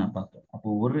 இதுதான் நம்ம பார்க்கிறோம்.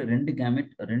 அப்போ ஒரு 2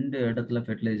 கேமெட் 2 இடத்துல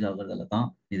ஃபெர்டிலைஸ் ஆகுறதுல தான்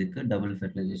இதுக்கு டபுள்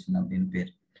ஃபெர்டிலைசேஷன் அப்படின்னு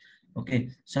பேர். ஓகே,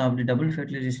 ஸோ அப்படி டபுள்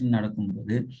ஃபெர்டிலைசேஷன்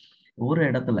நடக்கும்போது ஒரு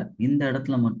இடத்துல இந்த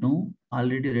இடத்துல மட்டும்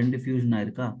ஆல்ரெடி 2 ஃபியூஷன்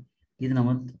ஆயிருக்கா. இது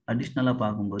நம்ம அடிஷ்னலா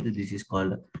பார்க்கும்போது this is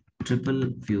called triple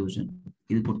fusion.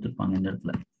 இது கொடுத்துருப்பாங்க இந்த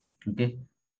இடத்துல. ஓகே,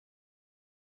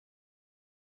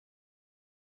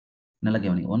 நல்லா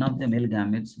கவனிங்க. One of the male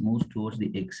gametes moves towards the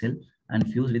egg cell and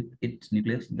fuse with its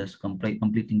nucleus, thus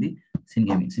completing the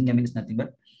syngamy. Syngamy is nothing but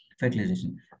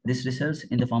fertilization. This results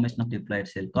in the formation of diploid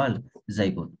cell called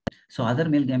zygote. So other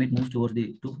male gamete moves towards the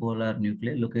 2 polar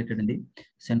nuclei located in the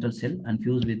central cell and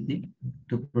fuse with the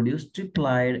to produce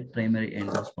triploid primary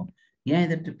endosperm. ஏன்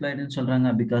இதை ட்ரிப்ளாய்டுன்னு சொல்றாங்க?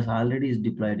 Because already is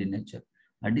diploid in nature.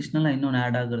 அடிஷ்னலாக இன்னொன்று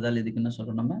add ஆகுறதால இதுக்கு என்ன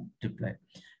சொல்றோம் நம்ம? Triploid.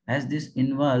 As this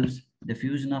involves the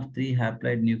fusion of 3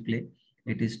 haploid nuclei,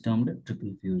 it is termed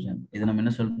triple fusion. இதை நம்ம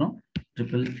என்ன சொல்றோம்?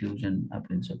 Triple fusion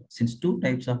அப்படின்னு சொல்றோம். Since 2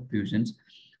 types of fusions,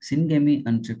 syngamy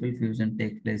and triple fusion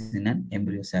take place in an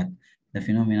embryo sac, the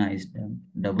phenomena is termed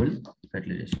double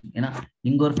fertilization. ஏன்னா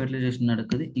இங்க ஒரு fertilization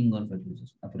நடக்குது, இங்க ஒரு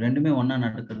fertilization. அப்போ ரெண்டுமே ஒண்ணா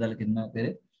நடக்கிறதால என்ன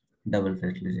பேரு? Double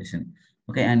fertilization.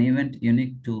 Okay, an event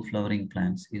unique to flowering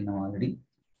plants. இது நம்ம ஆல்ரெடி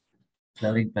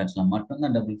ஃப்ளவரிங் பிளான்ட்ஸ்ல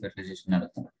மட்டும்தான் டபுள் ஃபெர்டிலைசேஷன்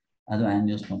நடக்கும். அதுவும்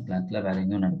ஆஞ்சியோஸ்பெர்ம் பிளான்ட்ல வேற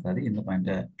எங்கேயும் நடக்காது. இந்த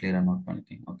பாயிண்ட்டை கிளியரா நோட்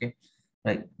பண்ணிக்கோங்க. Okay,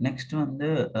 right. நெக்ஸ்ட் வந்து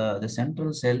the central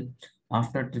cell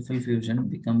after triple fusion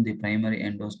become the primary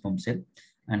endosperm cell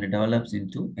and develops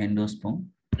into endosperm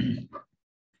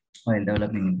while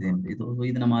developing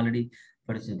இது நம்ம ஆல்ரெடி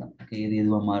படிச்சதுதான். ஓகே, இது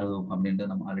எதுவாக மாறும்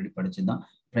அப்படின்றது நம்ம ஆல்ரெடி படிச்சதுதான்.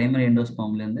 பிரைமரி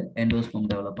எண்டோஸ்பெர்ம்ல இருந்து எண்டோஸ்பெர்ம்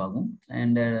டெவலப் ஆகும்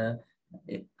அண்ட்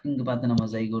இங்க பார்த்து நம்ம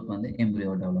ஜைகோட் வந்து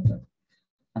எம்ப்ரியோ டெவலப் ஆகும்.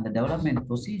 அந்த டெவலப்மெண்ட்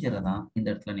ப்ரொசீஜரை தான் இந்த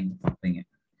இடத்துல நீங்க பார்ப்பீங்க.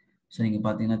 ஸோ நீங்க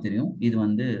பார்த்தீங்கன்னா தெரியும், இது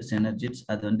வந்து செனர்ஜிட்ஸ்,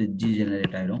 அது வந்து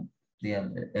டீஜெனரேட் ஆயிடும்,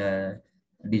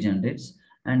 டிஜெனரேட்ஸ்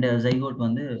அண்ட் ஜைகோட்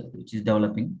வந்து விச் இஸ்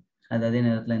டெவலப்பிங். அது அதே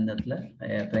நேரத்தில் இந்த இடத்துல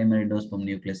பிரைமரி எண்டோஸ்பெர்ம்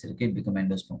நியூக்ளியஸ் இருக்கு, it become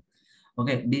endosperm.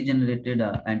 Okay, degenerated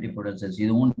antipodal cells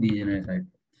இதுவும் டீஜெனரேட்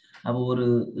ஆயிடும். அப்போ ஒரு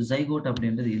ஜைகோட்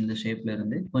அப்படின்றது இந்த ஷேப்ல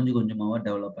இருந்து கொஞ்சம் கொஞ்சமாக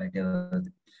டெவலப் ஆகிட்டே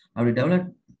வருது. அப்படி டெவலப்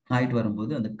ஆகிட்டு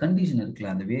வரும்போது அந்த கண்டிஷன்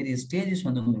இருக்குல்ல, அந்த வேரியஸ் ஸ்டேஜஸ்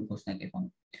வந்து உங்களுக்கு கொஸ்டின் கேட்பாங்க.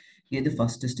 இது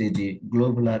first stage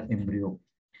globular embryo.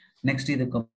 Next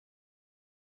இதுக்கு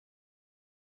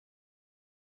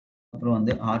அப்புறம்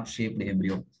வந்து ஹார்ட் ஷேப்டு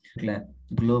எம்ப்ரியோ. இல்ல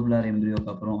குளோபுலார்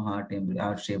எம்ப்ரியோக்கு அப்புறம்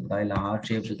ஹார்ட் ஷேப்டா இல்ல ஹார்ட்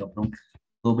ஷேப்டுக்கு அப்புறம்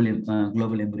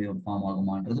குளோபல் எம்ப்ரியோ ஃபார்ம்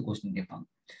ஆகுமான்றது கொஸ்டின் கேட்பாங்க.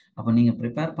 அப்போ நீங்க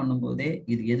ப்ரிப்பேர் பண்ணும்போதே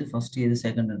இது எது ஃபர்ஸ்ட் எது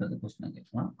செகண்ட்ன்றது கொஸ்டின்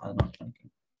கேட்கலாம். அதை நோட்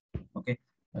பண்ணிக்கோங்க. Okay,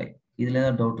 right. இதுல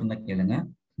ஏதாவது டவுட் இருந்தா கேளுங்க.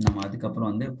 நம்ம அதுக்கப்புறம்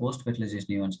வந்து போஸ்ட்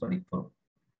ஃபெர்டிலைசேஷன் ஈவென்ட்ஸ் படிக்க போறோம்.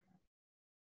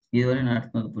 இதுவரை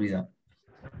நடத்துனது புரியுதா?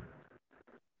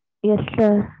 Yes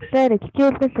sir. Sir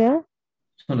excuse me sir.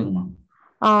 சொல்லுங்கம்மா.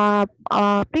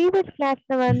 ப்ரீவியஸ்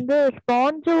கிளாஸ்ல வந்து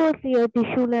ஸ்பாஞ்சோசியோ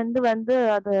டிஷ்யூல இருந்து வந்து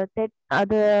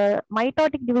அது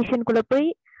மைட்டாட்டிக் டிவிஷனுக்குள்ள போய்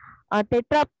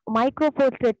டெட்ரா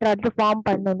மைக்ரோஃபோர்ஸ் டெட்ராய்டு ஃபார்ம்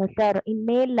பண்ணணும் சார்.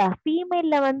 மேல்ல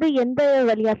ஃபீமேல்ல வந்து எந்த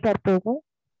வழியா சார் போகும்?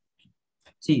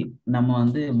 சி நம்ம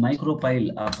வந்து மைக்ரோபைல்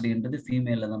அப்படின்றது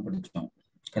ஃபீமேல்ல தான் படிச்சோம்,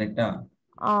 கரெக்டா?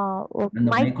 இந்த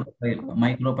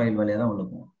மைக்ரோபைல் வழியா தான் உள்ள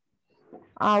போகும்.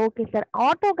 Okay sir.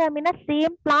 ஆட்டோகாமினா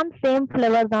same plant same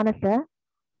flower தானே சார்?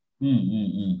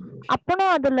 அப்பனா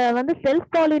அதுல வந்து செல்ஃப்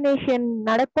பாலினேஷன்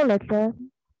நடக்கும்ல சார்?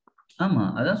 ஆமா,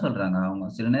 அதான் சொல்றாங்க. அவங்க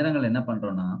சில நேரங்கள் என்ன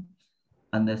பண்றோம்னா,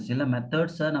 அந்த சில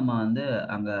மெத்தட்ஸை நம்ம வந்து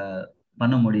அங்க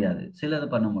பண்ண முடியாது, சிலது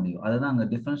பண்ண முடியும். அதுதான் அங்க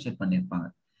டிஃபரன்ஷியேட் பண்ணியிருப்பாங்க.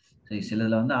 சரி,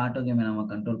 சிலதுல வந்து ஆட்டோ கேமை நம்ம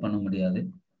கண்ட்ரோல் பண்ண முடியாது,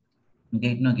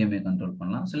 கெய்ட்னோ கேமை கண்ட்ரோல்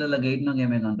பண்ணலாம். சிலதுல கெய்ட்னோ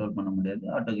கேமை கண்ட்ரோல் பண்ண முடியாது,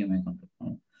 ஆட்டோ கேமை கண்ட்ரோல்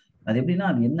பண்ணலாம். அது எப்படின்னா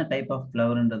அது என்ன டைப் ஆஃப்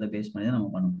ஃப்ளவர்ன்றதை பேஸ் பண்ணி தான்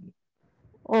நம்ம பண்ண முடியும்.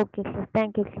 Okay sir,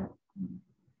 thank you sir.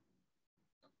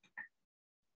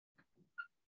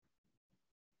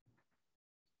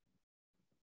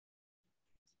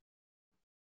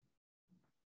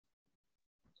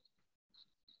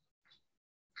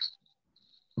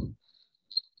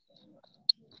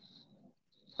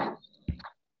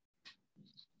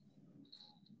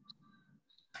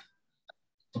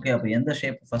 Okay, அப்போ எந்த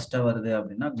ஷேப் ஃபர்ஸ்டா வருது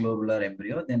அப்படின்னா globular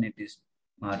embryo, then it is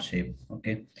R shape.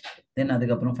 Okay, தென்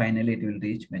அதுக்கப்புறம் finally it will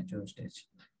reach mature stage.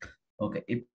 Okay,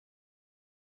 இப்போ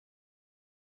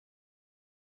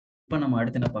நம்ம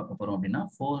அடுத்து என்ன பார்க்க போறோம் அப்படின்னா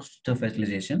post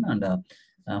fertilisation and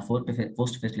post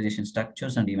fertilisation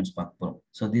structures and events பார்க்க போறோம்.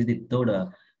 So this the third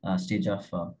stage of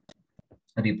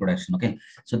reproduction. Okay,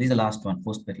 so this is the last one,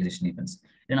 post fertilization events.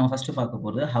 Then நம்ம first பார்க்க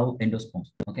போறது how endosperm.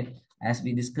 Okay, as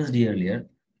we discussed earlier,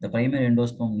 the primary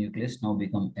endosperm nucleus now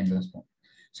become endosperm.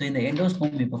 So இந்த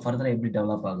endosperm இப்போ ஃபர்தராக எப்படி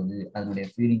develop ஆகுது, அதனுடைய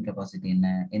feeding capacity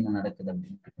என்ன நடக்குது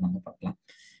அப்படின்னு நம்ம பார்க்கலாம்.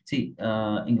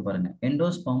 இங்க பாருங்க,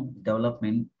 endosperm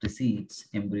development precedes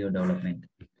embryo development.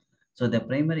 So the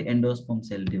primary endosperm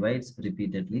cell divides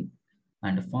repeatedly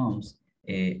and forms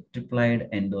a triploid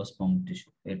endosperm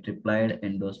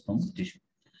tissue.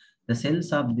 The cells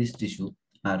of this tissue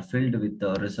are filled with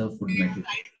the reserve food material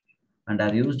and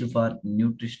are used for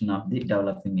nutrition of the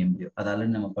developing embryo. அதால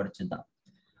நம்ம படிச்சதுதான்.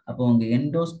 அப்போ உங்க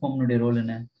எண்டோஸ்போம்னுடைய role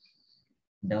என்ன?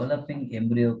 Developing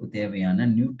எம்பிரியோக்கு தேவையான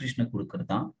நியூட்ரிஷனை கொடுக்கறது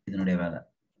தான் இதனுடைய வேலை.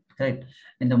 கரெக்ட்.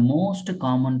 இந்த most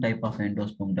common type of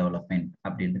endosperm development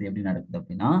அப்படின்றது எப்படி நடக்குது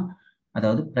அப்படின்னா,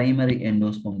 அதாவது primary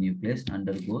endosperm nucleus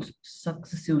undergoes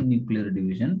successive nuclear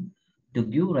division to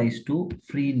give rise to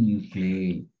free nuclei.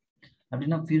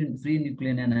 அப்படின்னா ஃப்ரீ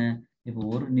நியூக்ளியர் என்ன? இப்போ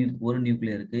ஒரு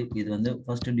நியூக்ளியருக்கு இது வந்து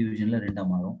ஃபர்ஸ்ட் டிவிஷன்ல ரெண்டா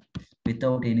மாறும்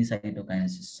வித்தவுட் எனி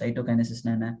சைட்டோகைனசிஸ்.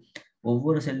 சைட்டோகைனசிஸ்னா என்ன?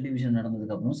 ஒவ்வொரு செல் டிவிஷன்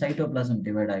நடந்ததுக்கு அப்புறம் சைட்டோபிளாசம்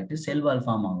டிவைட் ஆகிட்டு செல் வால்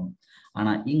ஃபார்ம் ஆகும்.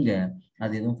 ஆனா இங்க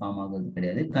அது எதுவும் ஃபார்ம் ஆகுறது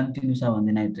கிடையாது. கண்டினியூஸா வந்து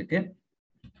என்ன ஆயிட்டு இருக்கு?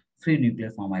 ஃப்ரீ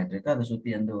நியூக்ளியர் ஃபார்ம் ஆயிட்டு இருக்கு. அதை சுத்தி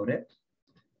எந்த ஒரு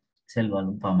செல்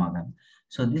வாலும் ஃபார்ம் ஆகாது.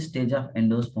 So this stage of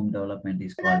endosperm development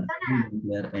is called free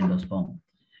nuclear endosperm.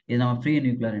 இது நம்ம ஃப்ரீ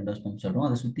நியூக்ளியர் எண்டோஸ்போம் சொல்றோம்.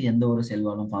 அதை சுத்தி எந்த ஒரு செல்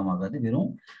வாலும் ஃபார்ம் ஆகாது, வெறும்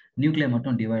நியூக்ளியர்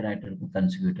மட்டும் டிவைட் ஆகிட்டு இருக்கும்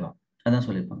கன்சிக்யூட்டிவா. அதான்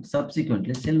சொல்லியிருப்பாங்க.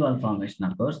 Subsequently sell wall formation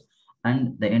occurs and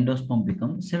the endosperm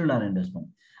become cellular endosperm.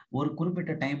 ஒரு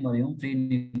குறிப்பிட்ட டைம் வரையும் ஃப்ரீ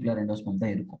நியூக்ளியர் எண்டோஸ்போம்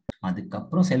தான் இருக்கும்.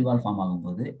 அதுக்கப்புறம் செல் வால் ஃபார்ம்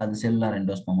ஆகும்போது அது செல்லுலார்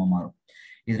எண்டோஸ்போமா மாறும்.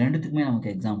 இது ரெண்டுத்துக்குமே நமக்கு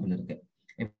எக்ஸாம்பிள் இருக்கு.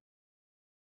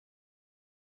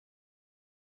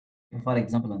 ஃபார்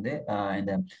எக்ஸாம்பிள் வந்து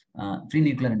இந்த ஃப்ரீ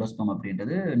நியூக்ளியர் எண்டோஸ்போம்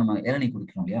அப்படின்றது நம்ம இளநீ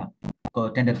குடிக்கிறோம் இல்லையா,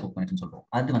 டெண்டர் கோகோனட்னு சொல்றோம்.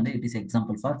 அது வந்து it is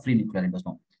example for free nuclear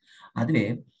endosperm. அதுவே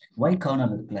ஒயிட்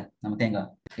கர்னல் இருக்குல்ல, நம்ம தேங்காய்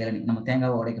இளநீ, நம்ம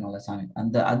தேங்காவை உடைக்கணும்ல சாமி,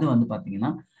 அது வந்து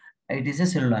பாத்தீங்கன்னா it is a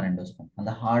cellular endosperm.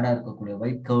 அந்த ஹார்டா இருக்கக்கூடிய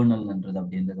ஒயிட் கர்னல்ன்றது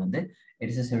அப்படின்றது வந்து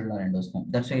it is a cellular endosperm.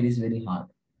 That's why it is very hard.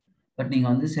 But நீங்க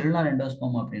வந்து செல்லுலார்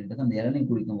எண்டோஸ்போம் அப்படின்றது அந்த இளநீ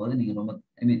குடிக்கும் போது நீங்க ரொம்ப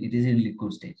it is in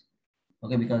liquid stage.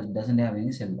 Okay, because it doesn't have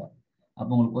any செல் வால்.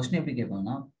 அப்போ உங்களுக்கு கொஸ்டின் எப்படி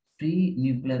கேட்பாங்கன்னா, ப்ரீ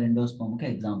நியூக்ளியர் எண்டோஸ்போமுக்கு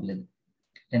எக்ஸாம்பிள் இது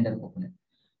டெண்டர் கோகோனட்,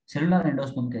 செல்லுலார்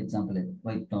எண்டோஸ்போமுக்கு எக்ஸாம்பிள் இது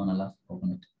white kernel of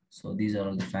coconut. So these are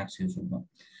all the facts you should know.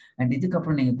 And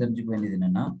இதுக்கப்புறம் நீங்க தெரிஞ்சுக்க வேண்டியது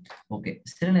என்னன்னா, ஓகே,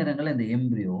 சில நேரங்களில் இந்த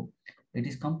embryo it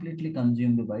is completely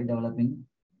consumed by developing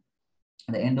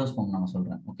அந்த எண்டோஸ்போம் நம்ம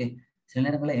சொல்றேன். ஓகே, சில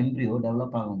நேரங்களில் எம்பிரியோ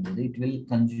டெவலப் ஆகும்போது it will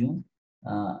consume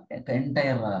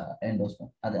entire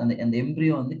endosperm. அது அந்த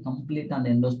எம்பிரியோ வந்து கம்ப்ளீட்டா அந்த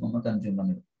எண்டோஸ்போமை கன்சியூம்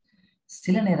பண்ணிடும்.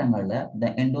 சில நேரங்கள்ல the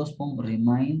endosperm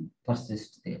remain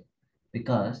persist there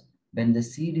because when the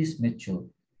seed is mature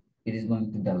it is going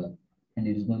to develop and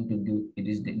it is going to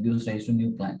gives rise to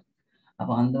new plant.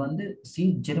 அப்போ அந்த வந்து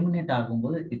seed germinate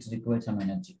ஆகும்போது it requires some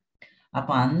energy.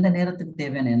 அப்போ அந்த நேரத்துக்கு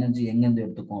தேவையான energy எங்கேருந்து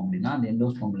எடுத்துக்கும் அப்படின்னா அந்த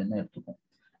எண்டோஸ்போம்ல இருந்து எடுத்துக்கும்.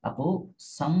 அப்போ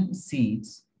some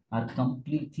seeds are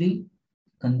completely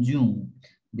consume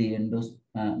the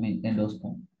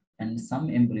endosperm and some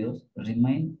embryos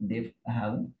remain they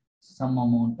have some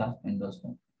amount of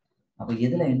endosperm. அப்போ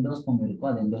எதுல எண்டோஸ்போம் இருக்கோ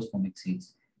அது எண்டோஸ்போமிக் சீட்ஸ்,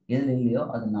 எதுல இல்லையோ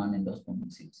அது நான்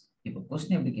எண்டோஸ்போமிக் சீட்ஸ். இப்போ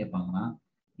கொஸ்டின் எப்படி கேட்பாங்கன்னா,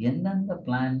 எந்தெந்த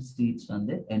பிளான்ட் சீட்ஸ்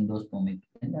வந்து எண்டோஸ்போமிக்,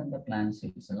 எந்தெந்த பிளான்ட்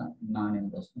சீட்ஸ் எல்லாம் நான்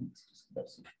எண்டோஸ்போமிக்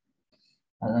சீட்ஸ்.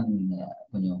 அதான் நீங்க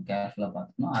கொஞ்சம் கேர்ஃபுல்லா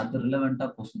பார்த்துக்கணும். அது ரிலவெண்டா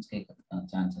கொஸ்டின்ஸ் கேட்கறதுக்கான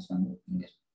சான்சஸ் வந்து இங்க.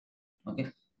 Okay,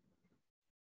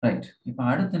 right. இப்போ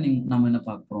அடுத்து நம்ம என்ன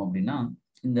பார்க்க போறோம் அப்படின்னா,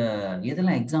 இந்த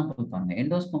எதெல்லாம் எக்ஸாம்பிள் பாருங்க,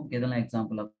 எண்டோஸ்போம்க்கு எதெல்லாம்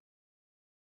எக்ஸாம்பிள்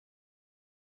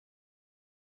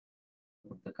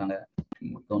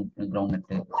கொடுத்துருக்காங்க. Ground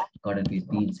nut, garden piece,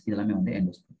 beans இதெல்லாமே வந்து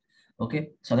எண்டோஸ்போம். ஓகே,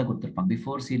 ஸோ அதை கொடுத்துருப்பாங்க.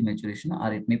 Before seat maturation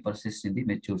R it may persist in the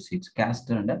mature seeds.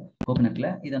 Castor and கோகனட்ல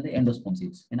இது வந்து எண்டோஸ்போம்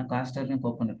சீட்ஸ். ஏன்னா கேஸ்டர்லையும்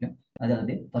கோகனட்லையும் அது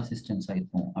அதே பர்சிஸ்டன்ஸ்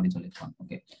ஆயிருக்கும் அப்படின்னு சொல்லியிருப்பாங்க.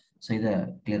 ஓகே, ஸோ இதை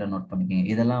கிளியரா நோட் பண்ணிக்கங்க.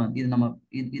 இதெல்லாம் வந்து இது நம்ம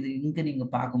இது இங்க நீங்க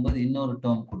பார்க்கும்போது இன்னொரு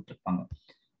டேர்ம் கொடுத்துருப்பாங்க,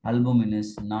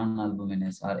 அல்புமினஸ், நான்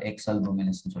அல்புமினஸ் ஆர் எக்ஸ்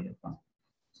அல்புமினஸ்ன்னு சொல்லியிருப்பாங்க.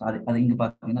 ஸோ அது இங்க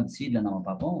பார்த்தீங்கன்னா சீட்ல நம்ம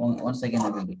பார்ப்போம். Once again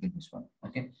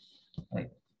okay,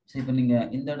 right. So இப்போ நீங்க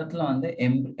இந்த இடத்துல வந்து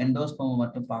எண்டோஸ்போம்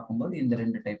மட்டும் பார்க்கும்போது இந்த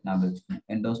ரெண்டு டைப் ஞாபகம் வச்சுக்கணும்.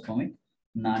 எண்டோஸ்போமிக்,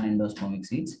 நான் எண்டோஸ்போமிக்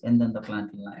சீட்ஸ். எந்தெந்த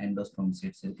பிளான்ட்லாம் எண்டோஸ்போமிக்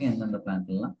சீட்ஸ் இருக்கு, எந்தெந்த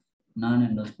பிளான்ட்லாம் நான்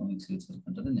எண்டோஸ்போமிக் சீட்ஸ்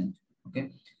இருக்குன்றது நினைச்சு. Okay,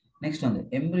 next one, the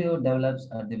embryo develops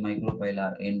at the micropylar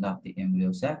end of the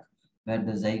embryo sac where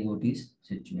the zygote is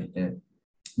situated.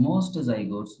 Most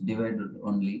zygotes divide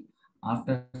only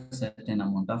after certain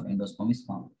amount of endosperm is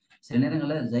formed. சில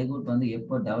நேரங்களில் zygote வந்து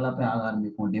எப்போ டெவலப்பே ஆக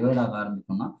ஆரம்பிக்கும், divide ஆக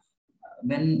ஆரம்பிக்கும்னா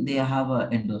when they have a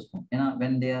endosperm. ஏன்னா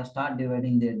when they start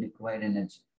dividing they require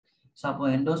energy. So அப்போ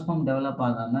endosperm develop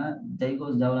ஆகாம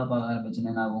ஜைகோஸ் டெவலப் ஆக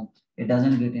ஆரம்பிச்சுன்னா என்ன ஆகும், it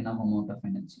doesn't get enough amount of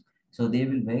energy. So they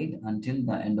will wait until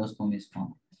the endosperm is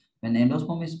formed. When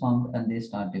endosperm is formed and they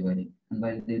start dividing, and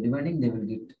while they dividing they will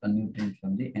get a nutrient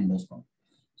from the endosperm.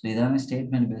 So இதெல்லாமே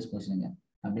statement paste கொஸ்டின்ங்க.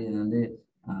 அப்படி இது வந்து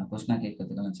கொஸ்டினா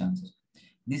கேட்கறதுக்கான chances.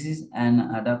 This is an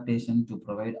adaptation to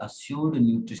provide assured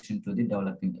nutrition to the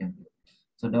developing embryo.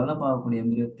 So develop ஆகக்கூடிய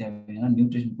embryo தேவையான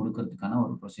nutrition கொடுக்கறதுக்கான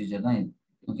ஒரு procedure தான் இது.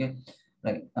 Okay,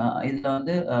 right. இதுல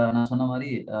வந்து நான் சொன்ன மாதிரி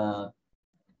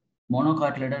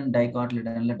மோனோகாட்லிடன்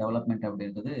டைகாட்லிடன்ல டெவலப்மெண்ட்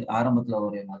அப்படின்றது ஆரம்பத்துல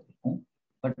ஒரே மாதிரி இருக்கும்,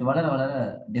 பட் வளர வளர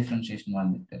டிஃப்ரென்ஷியேஷன்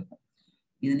வந்துகிட்டே இருக்கும்.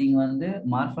 இது நீங்க வந்து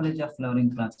மார்ஃபாலஜி ஆஃப்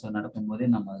ஃப்ளவரிங் பிளான்ட்ஸ் நடக்கும் போதே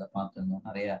நம்ம அதில் பார்த்துருந்தோம்,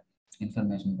 நிறைய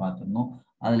இன்ஃபர்மேஷன் பார்த்துருந்தோம்.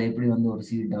 அதில் எப்படி வந்து ஒரு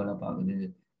சீட் டெவலப் ஆகுது,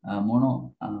 மோனோ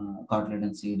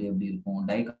காட்லிடன் சீடு எப்படி இருக்கும்,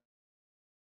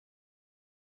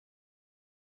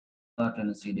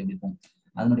 சீடு எப்படி இருக்கும்,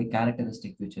 அதனுடைய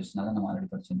கேரக்டரிஸ்டிக் ஃபீச்சர்ஸ்னால நம்ம ஆல்ரெடி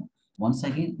படிச்சிருந்தோம். ஒன்ஸ்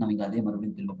அகைன் நம்ம இங்கே அதே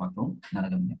மறுபடியும் திரும்ப பார்க்குறோம்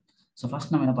நடக்குதுங்க. ஸோ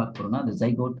ஃபர்ஸ்ட் நம்ம என்ன பார்க்க போறோம்னா the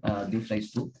zygote gives rise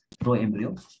to pro embryo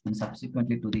and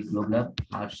subsequently to the globular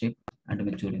heart shape and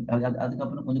maturing.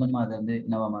 அதுக்கப்புறம் கொஞ்சம் கொஞ்சமா அது வந்து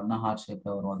என்னவா மாறினா ஹார்ட் ஷேப்ல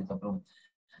வரும், அதுக்கப்புறம்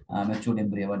matured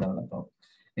embryo டெவலப் ஆகும்.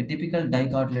 A typical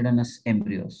dicotyledonous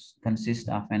embryos consist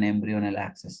of an embryonal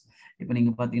axis. இப்போ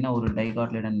நீங்க பார்த்தீங்கன்னா ஒரு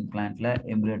டைகாட்லிடன் பிளான்ட்ல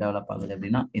எம்பிரியோ டெவலப் ஆகுது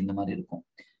அப்படின்னா இந்த மாதிரி இருக்கும்.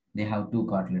 They have two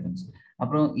cotyledons.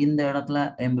 அப்புறம் இந்த இடத்துல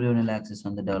எம்பிரியோனல் ஆக்சிஸ்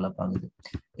வந்து டெவலப் ஆகுது.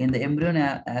 இந்த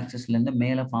எம்பிரியோனல் ஆக்சிஸ்ல இருந்து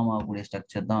மேல ஃபார்ம் ஆகக்கூடிய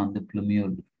ஸ்ட்ரக்சர் தான் வந்து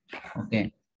பிளூமியூல். ஓகே,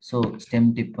 ஸோ ஸ்டெம்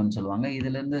டிப்னு சொல்லுவாங்க.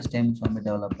 இதுல இருந்து ஸ்டெம்ஸ் வந்து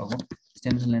டெவலப் ஆகும்,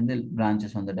 ஸ்டெம்ஸ்ல இருந்து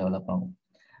பிரான்ச்சஸ் வந்து டெவலப் ஆகும்.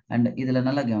 அண்ட் இதுல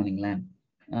நல்லா கவனிங்களேன்,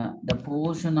 the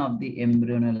portion of the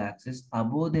embryonal axis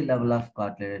above the level of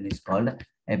cotyledon is called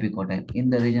epicotyle.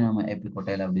 இந்த ரீஜன் நம்ம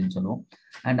epicotyle அப்படின்னு சொல்லுவோம்.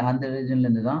 அண்ட் அந்த ரீஜன்ல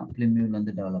இருந்து தான் பிளூமியூல்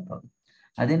வந்து டெவலப் ஆகும்.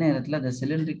 அதே நேரத்துல the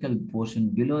cylindrical portion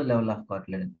below level of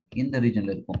cotyledon இந்த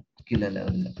ரீஜன்ல இருக்கும், கீழே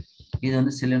லெவல்ல. இது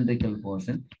வந்து cylindrical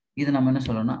portion. இது நம்ம என்ன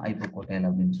சொல்லணும்னா hypocotyle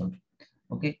அப்படின்னு சொல்றோம்.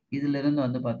 ஓகே, இதுல இருந்து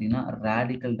வந்து பாத்தீங்கன்னா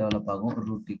ரேடிக்கல் டெவலப் ஆகும்,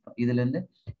 ரூட் டிப். இதுல இருந்து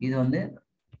இது வந்து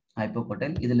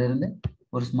hypocotyle, இதுல இருந்து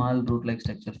ஒரு small root like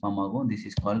structure form ஆகும். This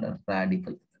is called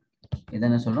radical. இதை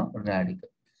என்ன சொல்றோம்,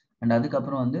 ரேடிக்கல். அண்ட்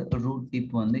அதுக்கப்புறம் வந்து ரூட்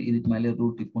டிப் வந்து இதுக்கு மேலே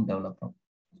ரூட் டிப்பும் டெவலப் ஆகும்.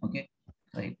 Okay,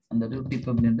 right. அந்த ரூட் டிப்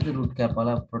அப்படின்றது ரூட்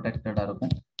கேப்பால ப்ரொடெக்டடா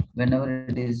இருக்கும். whenever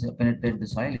it is penetrate the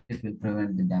soil it will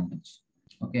prevent the damage.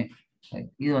 Okay, right.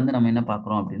 இது வந்து நம்ம என்ன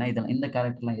பார்க்குறோம் அப்படின்னா இதெல்லாம் இந்த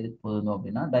கேரக்டர்லாம் எதுக்கு போதும்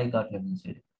அப்படின்னா டைகாட்லிடன்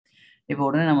சைடு. இப்போ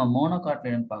உடனே நம்ம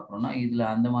மோனோகாட்லிடன் பார்க்குறோம்னா இதுல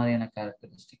அந்த மாதிரியான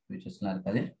கேரக்டரிஸ்டிக் ஃபீச்சர்ஸ்லாம்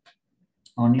இருக்காது.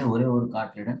 ஒன்லி ஒரே ஒரு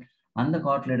காட்லிடன், அந்த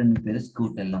காட்லிடன் பேரு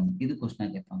ஸ்கூட்டெல்லம். இது கொஸ்டினா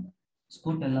கேட்பாங்க.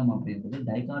 ஸ்கூட்டெல்லம் அப்படின்றது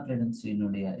டைகாட்லிடன்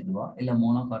சீனுடைய இதுவா இல்ல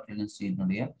மோனோகாட்லிடன்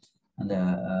சீனுடைய அந்த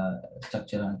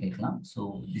ஸ்ட்ரக்சரான்னு கேட்கலாம். So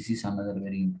this is another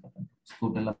very important.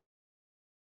 ஸ்கூட்டெல்லம்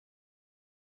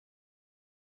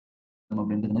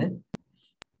அப்படின்றது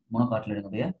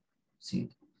மோனோகாட்லிடனுடைய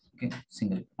சீட். Okay,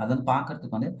 single. அதன்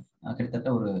பார்க்கறதுக்கு வந்து கிட்டத்தட்ட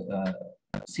ஒரு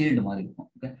சீல்டு மாதிரி இருக்கும்.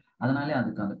 ஓகே, அதனாலே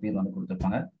அதுக்கு அந்த பேர் வந்து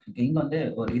கொடுத்துருப்பாங்க. ஓகே, இங்க வந்து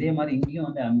ஒரு இதே மாதிரி இங்கேயும்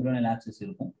வந்து எம்பிரியோனல் ஆக்சிஸ்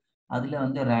இருக்கும். அதுல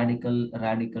வந்து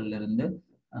ரேடிக்கல்ல இருந்து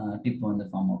டிப் வந்து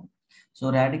ஃபார்ம் ஆகும். ஸோ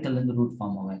ரேடிக்கல்ல இருந்து ரூட்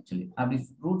ஃபார்ம் ஆகும். ஆக்சுவலி அப்படி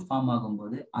ரூட் ஃபார்ம்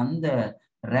ஆகும்போது அந்த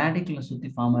ரேடிக்கலை சுத்தி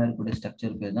ஃபார்ம் ஆகக்கூடிய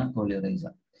ஸ்ட்ரக்சர் பேர் தான்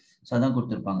கோலியோரைசா. ஸோ அதான்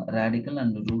கொடுத்துருப்பாங்க, radical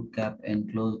and root gap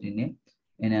enclosed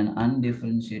in an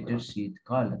undifferentiated sheath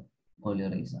called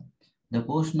coleorhiza. The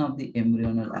portion of the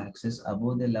embryonal axis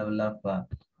above the level of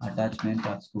attachment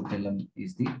of scutellum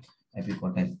is the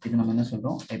epicotyle. இது நம்ம என்ன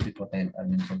சொல்றோம், epicotyle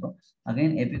அப்படின்னு சொல்றோம்.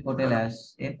 Again, epicotyle has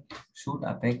a shoot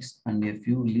apex and a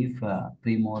few leaf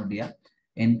primordia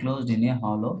enclosed in a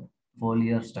hollow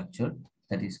foliar structure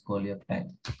that is coleoptile.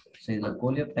 So இதுல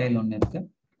coleoptile ஒன்னு இருக்கு,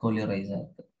 coleorhiza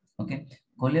இருக்கு. ஓகே,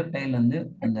 coleoptile வந்து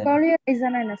அந்த coleorhiza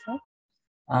என்ன சார்?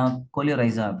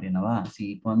 கோலியோரைசா அப்படின்னவா?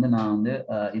 இப்போ வந்து நான் வந்து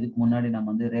இதுக்கு முன்னாடி நம்ம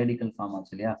வந்து ரேடிக்கல் ஃபார்ம்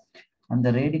ஆச்சு இல்லையா? அந்த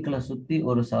ரேடிக்கலை சுற்றி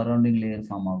ஒரு சரௌண்டிங் லேயர்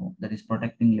ஃபார்ம் ஆகும். That is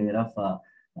protecting layer of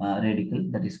radical,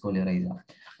 that is கோலியோரைசா.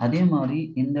 அதே மாதிரி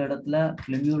இந்த இடத்துல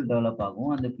பிளிமியூல் டெவலப்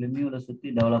ஆகும். அந்த பிளிமியூலை சுற்றி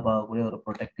டெவலப் ஆகக்கூடிய ஒரு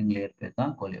ப்ரொடெக்டிங் லேயர் பேர்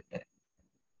தான் கோலியோப்டெர்.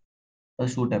 அது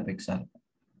ஷூட் அபெக்ஸாக இருக்கும்.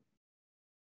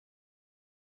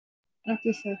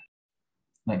 Okay sir.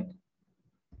 ரைட்.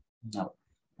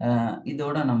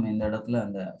 இதோட நம்ம இந்த இடத்துல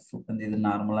அந்த இது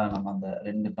நார்மலாக நம்ம அந்த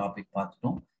 2 டாபிக்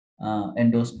பார்த்துட்டோம்.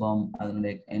 எண்டோஸ்பர்ம்,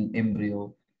 அதனுடைய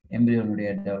எம்ப்ரியோனுடைய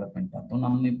டெவலப்மெண்ட் பார்த்தோம்.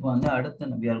 நம்ம இப்போ வந்து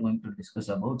அடுத்து we are going to discuss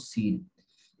about seed.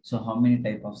 So how many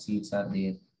type of seeds are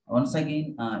there? Once again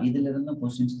இதுல இருந்து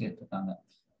கொஸ்டின்ஸ் கேட்டிருக்காங்க.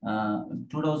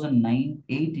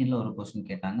 2018ல ஒரு கொஸ்டின்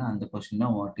கேட்டாங்க. அந்த கொஸ்டின்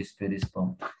தான் வாட்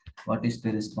இஸ்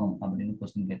பெரிஸ்பெர்ம் அப்படின்னு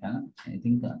கொஸ்டின் கேட்டாங்க. ஐ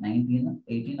திங்க்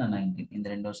 18 or 19 இந்த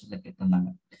 2 வருஷத்துல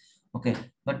கேட்டிருந்தாங்க. ஓகே,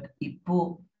 பட் இப்போ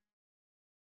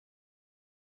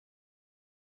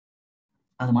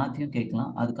அது மாத்தியும்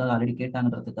கேட்கலாம். அதுக்காக ஆல்ரெடி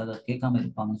கேட்டாங்கன்றதுக்காக கேட்காம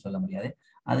இருப்பாங்கன்னு சொல்ல முடியாது.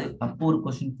 அது அப்போ ஒரு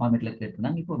கொஸ்டின் ஃபார்மேட்ல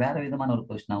கேட்டிருந்தாங்க. இப்போ வேற விதமான ஒரு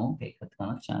கொஸ்டினாவும்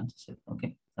கேட்கறதுக்கான சான்சஸ் இருக்கு. Okay,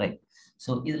 right. ஸோ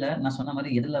இதுல நான் சொன்ன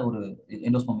மாதிரி எதுல ஒரு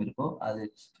எண்டோஸ்பர்ம் இருக்கோ அது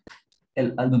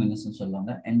அல்புமினஸ்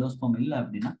சொல்லுவாங்க. எண்டோஸ்பர்ம் இல்லை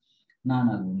அப்படின்னா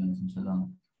நான் அல்புமினஸ் சொல்லுவாங்க.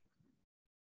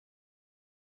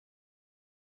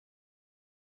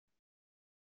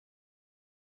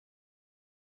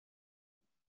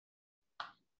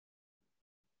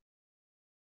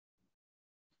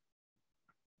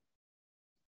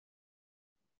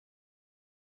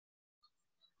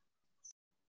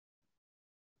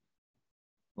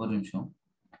 ஒரு நிமிஷம்.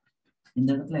 இந்த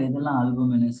இடத்துல எதெல்லாம்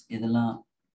அல்புமினஸ், எதெல்லாம்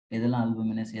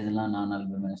அல்புமினஸ், எதெல்லாம் நான்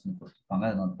அல்புமினஸ்னு கொடுத்துருப்பாங்க.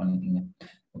 அதை நோட் பண்ணிக்கிங்க.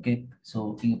 ஓகே, ஸோ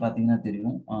இங்கே பார்த்தீங்கன்னா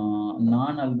தெரியும்,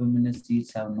 நான் albuminous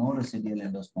seeds have no residual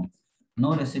endosperm.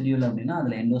 No residual அப்படின்னா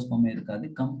அதில் எண்டோஸ்பர்மே இருக்காது.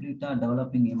 கம்ப்ளீட்டாக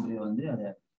டெவலப்பிங் எம்ப்ரியோ வந்து அதை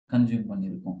கன்சியூம்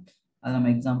பண்ணியிருக்கும். அதை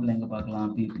நம்ம எக்ஸாம்பிள் எங்கே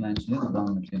பார்க்கலாம்? பீ பிளான்ட்ஸ்லையும்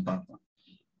கிரவுண்ட்லையும் பார்க்கலாம்.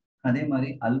 அதே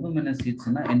மாதிரி அல்புமினஸ்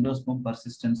சீட்ஸ்னா எண்டோஸ்பர்ம்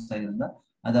பர்சிஸ்டன்ஸாக இருந்தால்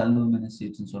அது அல்புமினஸ்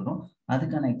சீட்ஸ்னு சொல்கிறோம்.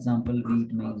 அதுக்கான எக்ஸாம்பிள்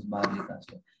வீட், மெய்ஸ், பார்லி,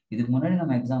 காஸ்டர். இதுக்கு முன்னாடி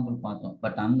நம்ம எக்ஸாம்பிள் பார்த்தோம்.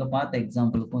 பட் அங்கே பார்த்த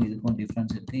எக்ஸாம்பிளுக்கும் இதுக்கும்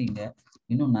டிஃப்ரென்ஸ் இருக்கு. இங்கே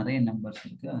இன்னும் நிறைய நம்பர்ஸ்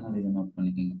இருக்கு. அதனால இதை நோட்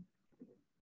பண்ணிக்கோங்க.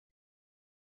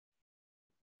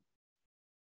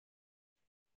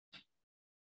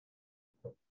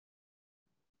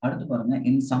 அடுத்து பாருங்க,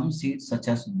 in some seeds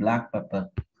such as black pepper,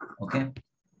 okay,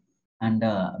 and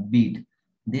beat,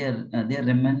 their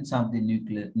remnants of the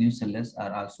nucellus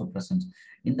are also present.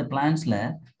 இந்த பிளான்ட்ஸ்ல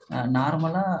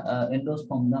நார்மலா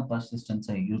எண்டோஸ்பர்ம் தான்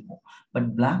பர்சிஸ்டன்ஸா இருக்கும். பட்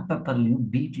பிளாக் பெப்பர்லயும்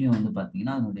பீட்லயும் வந்து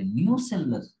பாத்தீங்கன்னா அதனுடைய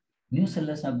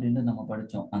நியூசெல்லஸ் அப்படின்னு நம்ம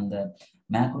படிச்சோம். அந்த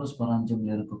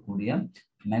மேக்ரோஸ்பொராஞ்சியம்ல இருக்கக்கூடிய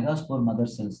மெகாஸ்போர்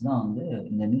மதர் செல்ஸ் தான் வந்து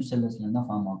இந்த நியூசெல்லஸ்ல இருந்தா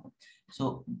ஃபார்ம் ஆகும். ஸோ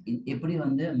எப்படி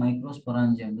வந்து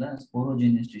மைக்ரோஸ்பொராஞ்சியம்ல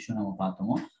ஸ்போரோஜினியஸ் டிஷ்யூ நம்ம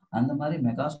பார்த்தோமோ அந்த மாதிரி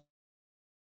மெகாஸ்போராஞ்சியம்ல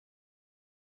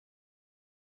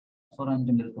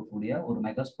இருக்கக்கூடிய ஒரு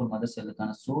மெகாஸ்போர் மதர்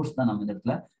செல்லுக்கான சோர்ஸ் தான் நம்ம இந்த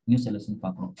இடத்துல நியூசெல்லஸ்ன்னு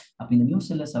பார்க்குறோம். அப்போ இந்த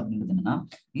நியூசெல்லஸ் அப்படின்றது என்னன்னா,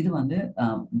 இது வந்து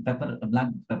பெப்பர்,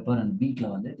 பிளாக் பெப்பர் அண்ட் பீட்ல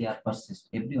வந்து தே ஆர் பர்சிஸ்ட்.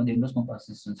 எப்படி வந்து எண்டோஸ்பர்ம்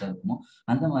பர்சிஸ்டன்ஸா இருக்குமோ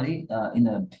அந்த மாதிரி இந்த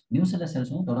நியூசெல்லஸ்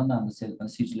செல்ஸும் தொடர்ந்து அந்த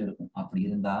சீட்ஸ்ல இருக்கும். அப்படி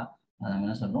இருந்தா அதை நம்ம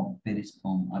என்ன சொல்றோம்?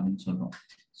 பெரிஸ்பெர்ம் அப்படின்னு சொல்றோம்.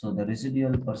 So the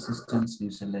residual persistence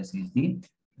nucellus is the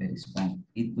பெரிஸ்பெர்ம்.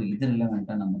 இப்போ இது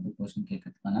ரிலவெண்டா நமக்கு கொஸ்டின்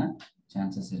கேட்கறதுக்கான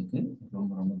சான்சஸ் இருக்கு.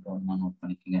 ரொம்ப ரொம்ப கவனமா நோட்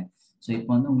பண்ணிக்கோங்க. ஸோ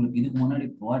இப்போ வந்து உங்களுக்கு இதுக்கு முன்னாடி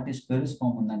வாட் இஸ்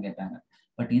பெரிஸ்பெர்ம் தான் கேட்டாங்க.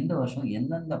 பட் இந்த வருஷம்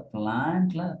எந்தெந்த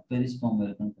பிளான்ட்ல பெரிஸ்பெர்ம்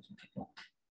இருக்குன்னு கொஸ்டின் கேட்கலாம்.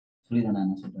 புரியுதா நான்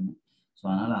என்ன சொல்றேன்னு? ஸோ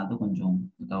அதனால அது கொஞ்சம்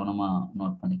கவனமா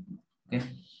நோட் பண்ணிக்கணும். Okay,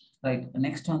 right.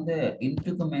 நெக்ஸ்ட் வந்து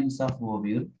integuments of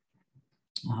ovule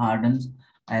hardens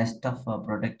as tough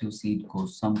protective seed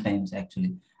coats sometimes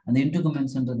actually. அந்த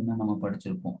இன்டர்குமென்ட்ஸ்ன்றது நம்ம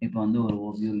படிச்சிருப்போம். இப்போ வந்து ஒரு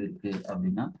ஓவியூல் இருக்கு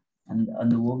அப்படின்னா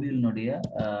அந்த ஓவியூலினுடைய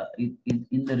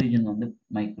இந்த ரீஜன் வந்து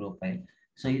மைக்ரோபைல்.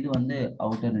 ஸோ இது வந்து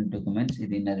அவுட்டர் இன்டர்குமென்ட்ஸ்,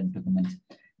 இது இன்னர் இன்டர்குமென்ட்ஸ்.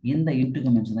 இந்த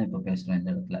இன்டர்குமென்ட்ஸ் தான் இப்போ பேசுறோம் இந்த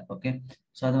இடத்துல. ஓகே,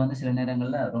 ஸோ அது வந்து சில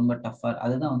நேரங்கள்ல ரொம்ப டஃபா,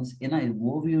 அதுதான் வந்து ஏன்னா இது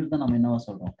ஓவியூல் தான் நம்ம என்னவா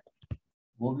சொல்றோம்?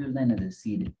 ஓவியூல் தான் என்னது?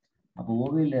 சீடு. அப்போ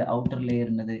ஓவியூல் அவுட்டர்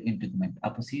லேயர் என்னது? இன்டர்குமென்ட்.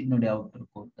 அப்போ சீடினுடைய அவுட்டர்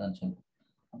கோட் தான் சொல்றோம்.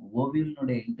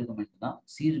 ஓவியலினுடைய இன்டர்குமென்ட் தான்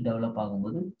சீட் டெவலப்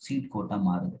ஆகும்போது சீட் கோட்டா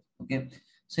மாறுது. ஓகே,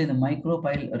 ஸோ இந்த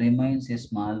மைக்ரோபைல் ரிமைன்ஸ் ஏ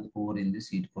ஸ்மால் கோர் இன் தி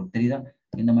சீட் கோட். தெரியுதா?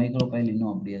 இந்த மைக்ரோபைல்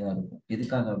இன்னும் அப்படியே தான் இருக்கும்.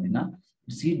 எதுக்காக அப்படின்னா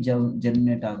சீட்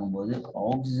ஜெர்மினேட் ஆகும்போது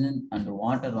ஆக்சிஜன் அண்ட்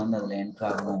வாட்டர் வந்து அதுல என்டர்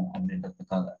ஆகணும்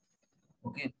அப்படின்றதுக்காக.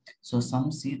 Okay, so some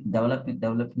seed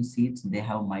developing seeds, they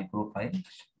have micropyle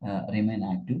remain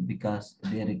active because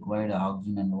they require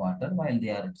oxygen and water while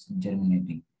they are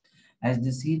germinating. As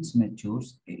the seeds matures,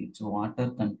 its water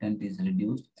content is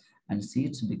reduced and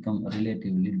seeds become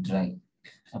relatively dry.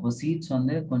 அப்போ seeds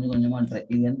வந்து கொஞ்சம் கொஞ்சமா try,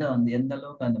 இது எந்த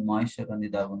அளவுக்கு அந்த moisture வந்து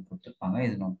இதாகும்னு கொடுத்துருப்பாங்க.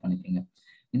 இது நோட் பண்ணிக்கோங்க.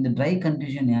 இந்த ட்ரை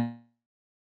கண்டிஷன்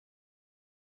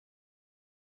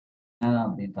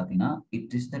அப்படின்னு பார்த்தீங்கன்னா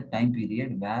it is the time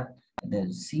period where the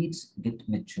seeds get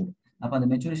mature. அப்போ அந்த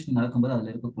மெச்சூரேஷன் நடக்கும்போது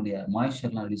அதில் இருக்கக்கூடிய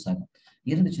மாய்ஸ்சர்லாம் ரிலீஸ் ஆகும்.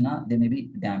 இருந்துச்சுன்னா தே may be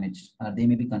damage, they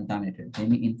may be contaminated, they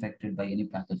May infected by any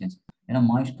pathogens. ஏன்னா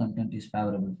moist content is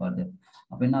favourable for that.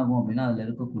 அப்போ என்ன ஆகும் அப்படின்னா அதில்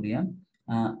இருக்கக்கூடிய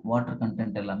வாட்டர்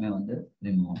கண்டென்ட் எல்லாமே வந்து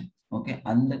ரிமூவ் ஆகும். ஓகே,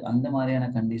 அந்த அந்த மாதிரியான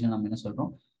கண்டிஷன் நம்ம என்ன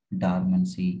சொல்றோம்,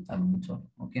 டார்மன்சி அப்படின்னு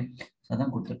சொல்றோம். ஓகே,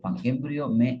 அதான் கொடுத்துருப்பாங்க. Embryo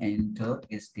May enter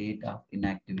a state of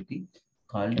inactivity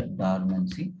called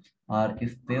dormancy, or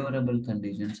if favorable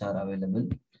conditions are available,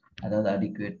 அதாவது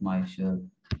adequate moisture,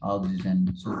 oxygen,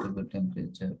 suitable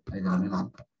temperature, இதெல்லாமே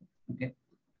நமக்கு. ஓகே,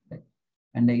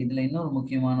 அண்ட் இதுல இன்னொரு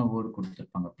முக்கியமான வேர்டு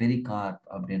கொடுத்துருப்பாங்க, பெரிகார்ப்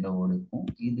அப்படின்ற வேர்டு இருக்கும்.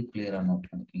 இது கிளியரா நோட்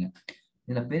பண்ணிக்கோங்க.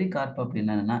 இதுல பெரிகார்ப்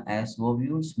அப்படின்னா as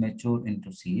ovules mature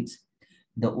into seeds,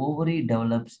 the ovary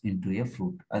develops into a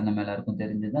fruit. அது நம்ம எல்லாருக்கும்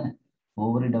தெரிஞ்சது தானே.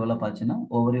 ஓவரி டெவலப் ஆச்சுன்னா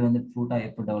ஓவரி வந்து ஃப்ரூட்டா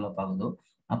எப்போ டெவலப் ஆகுதோ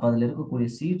அப்போ அதுல இருக்கக்கூடிய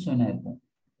சீட்ஸும் என்ன இருக்கும்,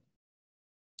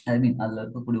 ஐ மீன் அதுல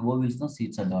இருக்கக்கூடிய ஓவில்ஸ் தான்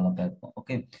சீட்ஸா டெவலப் ஆயிருக்கும்.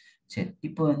 ஓகே, சரி.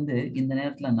 இப்போ வந்து இந்த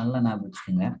நேரத்துல நல்லா ஞாபகம்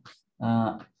வச்சுக்கோங்க.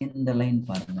 இந்த லைன்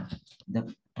பாருங்க, the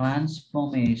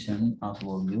transformation of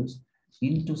ovules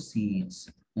into seeds.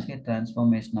 Okay,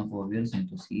 transformation of ovules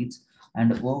into seeds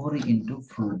and ovary into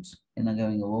fruits. என்னங்க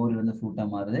இங்க ஓவரி வந்து ஃப்ரூட்டா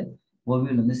மாறுது,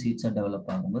 ஓவியல் வந்து சீட்ஸா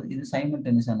டெவலப் ஆகும்போது இது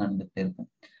சைமல்டேனியஸா நடந்துகிட்டே இருக்கும்.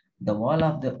 The wall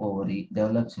of the ovary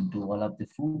develops into wall of the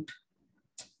fruit.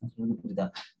 புரியுதா?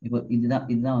 இப்போ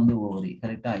இதுதான் வந்து ஓவரி,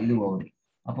 கரெக்டா? இது ஓவரி.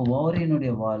 அப்போ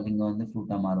ஓவரியினுடைய வால் இங்க வந்து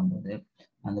ஃப்ரூட்டா மாறும்போது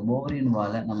அந்த ஓவரியின்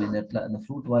வாலை நம்ம இந்த இடத்துல அந்த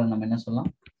ஃப்ரூட் வாலை நம்ம என்ன சொல்லலாம்,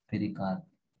 பெரிகார்.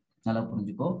 நல்லா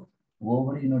புரிஞ்சுக்கோ,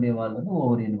 ஓவரியினுடைய வால் வந்து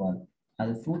ஓவரியின் வால்,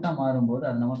 அது ஃப்ரூட்டா மாறும்போது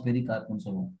அது நம்ம பெரிகார்ப்னு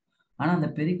சொல்லுவோம். ஆனா அந்த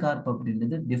பெரிகார்ப்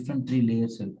அப்படின்றது டிஃப்ரெண்ட் 3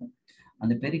 லேயர்ஸ் இருக்கும்.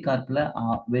 அந்த பெரிகார்ப்ல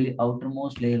அவுட்டர்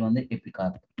மோஸ்ட் லேயர் வந்து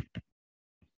எபிகார்ப்,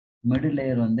 மிடில்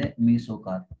லேயர் வந்து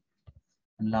மீசோகார்ப்,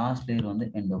 லாஸ்ட் லேயர் வந்து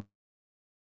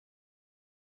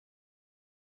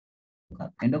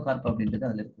எண்டோகார்ப் அப்படின்றது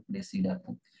அதுல இருக்கக்கூடிய சீடா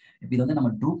இருக்கும். இப்போ இது வந்து நம்ம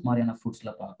ட்ரூப் மாதிரியான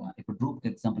ஃப்ரூட்ஸ்ல பார்க்கலாம். இப்போ ட்ரூப்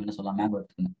எக்ஸாம்பிள் என்ன சொல்லலாம், மேங்கோ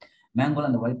எடுத்துக்கணும். மேங்கோல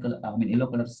அந்த ஒயிட் கலர் ஐ மீன் எல்லோ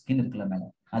கலர் ஸ்கின் இருக்குல்ல மேலே,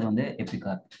 அது வந்து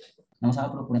எபிகார்ப். நம்ம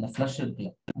சாப்பிடக்கூடிய அந்த ஃப்ளஷ்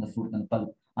இருக்குல்ல அந்த ஃப்ரூட், அந்த பல்,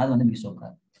 அது வந்து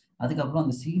மீசோகார்ப். அதுக்கப்புறம்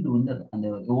அந்த சீடு வந்து அந்த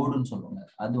ஓடுன்னு சொல்லுவாங்க,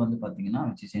 அது வந்து பார்த்தீங்கன்னா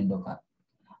எண்டோகார்ப்.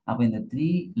 அப்போ இந்த 3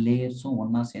 லேயர்ஸும்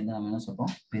ஒன்னா சேர்ந்து நம்ம என்ன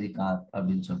சொல்றோம், பெரிகார்ப்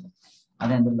அப்படின்னு சொல்றோம்.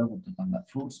 அதை அந்த கொடுத்துருக்காங்க.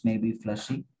 Fruits maybe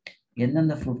fleshy.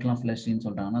 எந்தெந்த ஃப்ரூட்லாம் ஃப்ளஷின்னு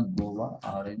சொல்றாங்கன்னா கோவா,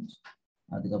 ஆரஞ்சு,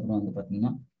 அதுக்கப்புறம் வந்து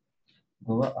பார்த்தீங்கன்னா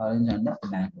Goa, orange and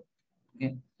mango. Okay,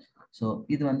 so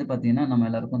இது வந்து பார்த்தீங்கன்னா நம்ம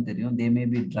எல்லாருக்கும் தெரியும், தே may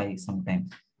be try sometime.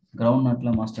 Ground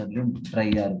நட்ல மஸ்டர்ட்லையும்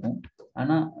ட்ரையாக இருக்கும்.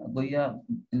 ஆனால் கொய்யா,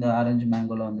 இந்த ஆரஞ்சு,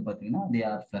 மேங்கோல வந்து பார்த்தீங்கன்னா they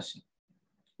are fleshy.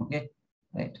 Okay,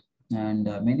 right. And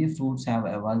many fruits have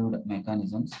evolved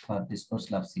mechanisms for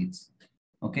dispersal of seeds.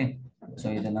 Okay, so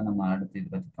இதெல்லாம் நம்ம அடுத்து இதை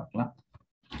பற்றி பார்க்கலாம்.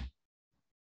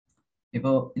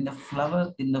 இப்போ இந்த ஃப்ளவர்,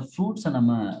 இந்த ஃப்ரூட்ஸை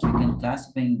நம்ம we can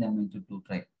classifying them into 2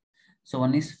 types. So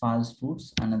one is false fruits,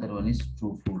 another one is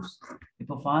true fruits.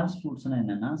 இப்போ ஃபால்ஸ் ஃப்ரூட்ஸ்னா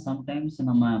என்னன்னா, சம்டைம்ஸ்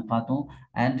நம்ம பார்த்தோம்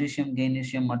ஆண்ட்ரீஷியம்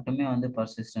கைனீஷியம் மட்டுமே வந்து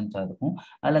பர்சிஸ்டன்ஸா இருக்கும்.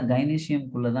 அதில்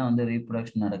கைனீஷியம்குள்ள தான் வந்து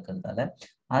ரீப்ரொடக்ஷன் நடக்கிறதால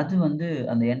அது வந்து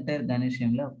அந்த என்டையர்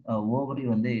கைனீஷியம்ல ஓவரி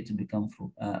வந்து இட்ஸ் பிகம்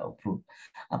ஃப்ரூட்.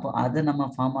 அப்போ அதை நம்ம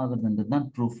ஃபார்ம் ஆகுறதுன்றது தான்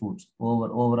ட்ரூ ஃப்ரூட்ஸ்.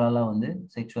 ஓவராலாக வந்து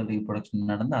செக்ஷுவல்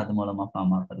ரீப்ரொடக்ஷன் நடந்து அது மூலமா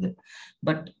ஃபார்ம் ஆகுறது.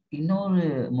 பட் இன்னொரு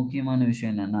முக்கியமான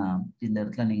விஷயம் என்னன்னா, இந்த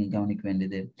இடத்துல நீங்க கவனிக்க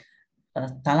வேண்டியது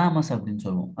தலாமஸ் அப்படின்னு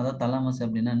சொல்லுவோம். அதாவது தலாமஸ்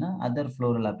அப்படின்னா other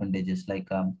floral appendages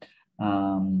like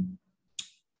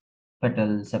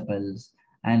petals, sepals,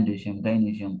 androecium,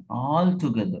 gynoecium, all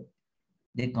together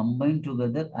they combine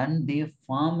together and they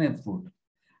form a fruit.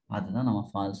 அதுதான் நம்ம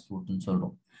ஃபால்ஸ் ஃப்ரூட்னு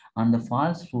சொல்றோம். அந்த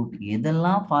ஃபால்ஸ் ஃப்ரூட்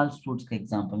எதெல்லாம் ஃபால்ஸ் ஃப்ரூட்ஸ்க்கு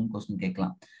எக்ஸாம்பிள்னு கொஸ்டின்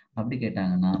கேட்கலாம். அப்படி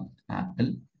கேட்டாங்கன்னா ஆப்பிள்,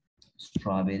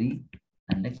 ஸ்ட்ராபெரி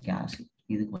அண்ட் கேஷ்யூ,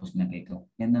 இது கொஸ்டினை கேட்கலாம்.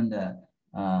 எந்தெந்த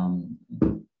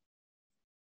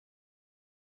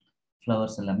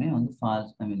ஃப்ளவர்ஸ் எல்லாமே வந்து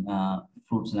ஃபால்ஸ், ஐ மீன்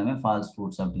ஃப்ரூட்ஸ் எல்லாமே ஃபால்ஸ்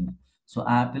ஃப்ரூட்ஸ் அப்படின்னு. ஸோ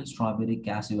ஆப்பிள், ஸ்ட்ராபெரி,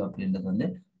 கேஷ்யூ அப்படின்றது வந்து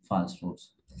ஃபால்ஸ் ஃப்ரூட்ஸ்.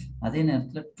 அதே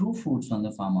நேரத்தில் ட்ரூ ஃப்ரூட்ஸ் வந்து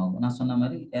ஃபார்ம் ஆகும். நான் சொன்ன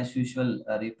மாதிரி ஆஸ் யூஷுவல்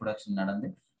ரீப்ரொடக்ஷன் நடந்து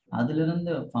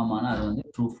அதிலிருந்து ஃபார்ம் ஆனால் அது வந்து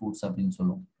ட்ரூ ஃப்ரூட்ஸ் அப்படின்னு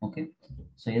சொல்லுவோம். ஓகே,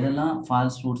 ஸோ இதெல்லாம்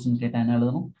ஃபால்ஸ் ஃப்ரூட்ஸ்ன்னு கேட்டால் என்ன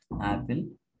எழுதணும், apple,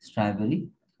 strawberry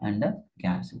and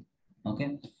cashew. Okay,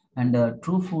 and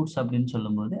true fruits அப்படின்னு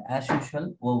சொல்லும்போது ஆஸ் யூஷுவல்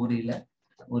ஓவரியில்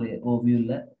ஒரு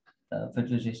ஓவியூவில்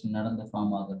ஃபெர்டிலைசேஷன் நடந்து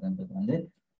ஃபார்ம் ஆகுறதுன்றது வந்து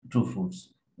ட்ரூ ஃப்ரூட்ஸ்.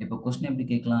 இப்போ கொஸ்டின் எப்படி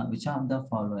கேட்கலாம், which of the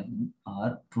following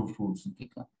are true ஃப்ரூட்ஸ்னு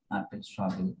கேட்கலாம், ஆப்பிள்,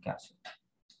 ஸ்ட்ராபெரி, கேஷ்யூ.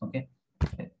 ஓகே,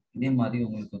 இதே மாதிரி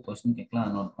உங்களுக்கு கொஸ்டின் கேட்கலாம்,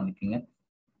 அதை நோட் பண்ணிக்கோங்க.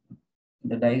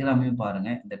 இந்த டயக்ராமையும் பாருங்க,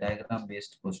 இந்த டயக்ராம்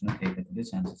பேஸ்ட் கொஸ்டினும் கேட்கறதுக்கு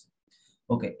சான்சஸ்.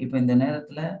 ஓகே, இப்போ இந்த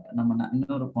நேரத்தில் நம்ம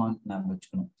இன்னொரு பாயிண்ட் ஞாபகம்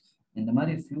வச்சுக்கணும். இந்த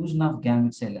மாதிரி ஃபியூஷன் ஆஃப்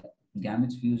கேமிட்ஸே இல்லை,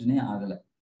 கேமிட்ஸ் ஃபியூஷனே ஆகலை.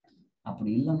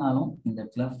 அப்படி இல்லைனாலும் இந்த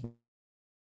இடத்துல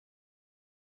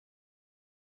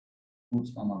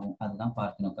ஃப்ரூட்ஸ் ஃபார்ம் ஆகும். அதுதான்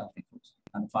பார்த்தினோகார்பிக் ஃப்ரூட்ஸ்.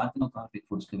 அந்த பார்த்தினோகார்பிக்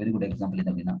ஃப்ரூட்ஸ்க்கு வெரி குட் எக்ஸாம்பிள்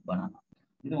இது அப்படின்னா பனானா.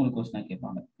 இது உங்களுக்கு கொஸ்டினா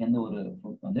கேட்பாங்க, எந்த ஒரு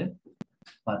ஃப்ரூட் வந்து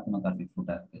parthenocarpic fruit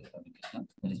application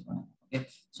that is banana. Okay,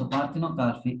 so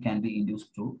parthenocarpy can be induced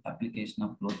through application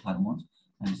of growth hormones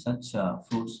and such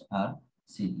fruits are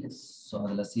seedless. So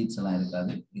adala seeds எல்லாம்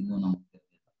இருக்காது. இதுவும் நமக்கு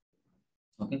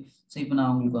ஓகே. ஸோ இப்போ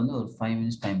நான் உங்களுக்கு வந்து ஒரு 5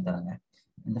 minutes டைம் தரேங்க.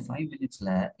 இந்த 5 minutesல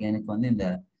எனக்கு வந்து இந்த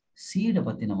சீடை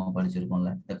பற்றி நம்ம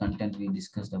படிச்சிருக்கோம்ல, the content we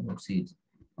discussed about seeds.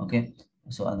 Okay,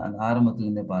 so அந்த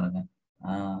ஆரம்பத்துலேருந்தே பாருங்க,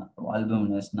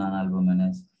 ஆல்புமினஸ், நான்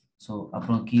ஆல்புமினஸ், ஸோ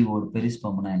அப்புறம் கீவேர்டு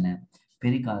பெரிஸ்பம்னா என்ன,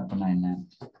 பெரிகார்ப்னா என்ன,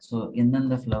 ஸோ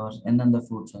எந்தெந்த ஃப்ளவர்ஸ் எந்தெந்த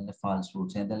ஃப்ரூட்ஸ் வந்து ஃபால்ஸ்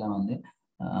ஃப்ரூட்ஸ், இதெல்லாம் வந்து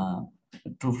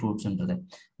ட்ரூ ஃப்ரூட்ஸ்ன்றது.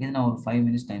 இது நான் ஒரு 5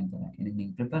 minutes டைம் தரேன், எனக்கு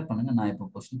நீங்கள் ப்ரிப்பேர் பண்ணுங்கள். நான் இப்போ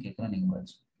கொஸ்டின் கேட்குறேன், நீங்கள்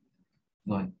பதில்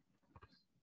சொல்லுங்கள்.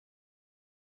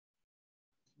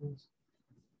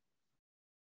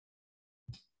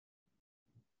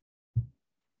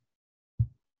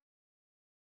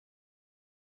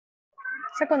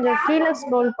 சார் கொஞ்சம் கீழே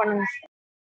ஸ்க்ரோல் பண்ணுங்க சார்.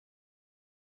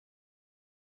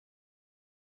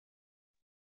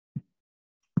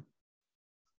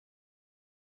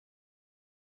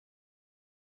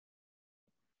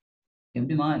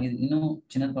 எப்படிமா இது இன்னும்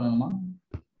சின்னது பண்ணணுமா?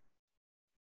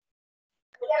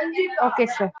 Okay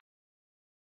sir.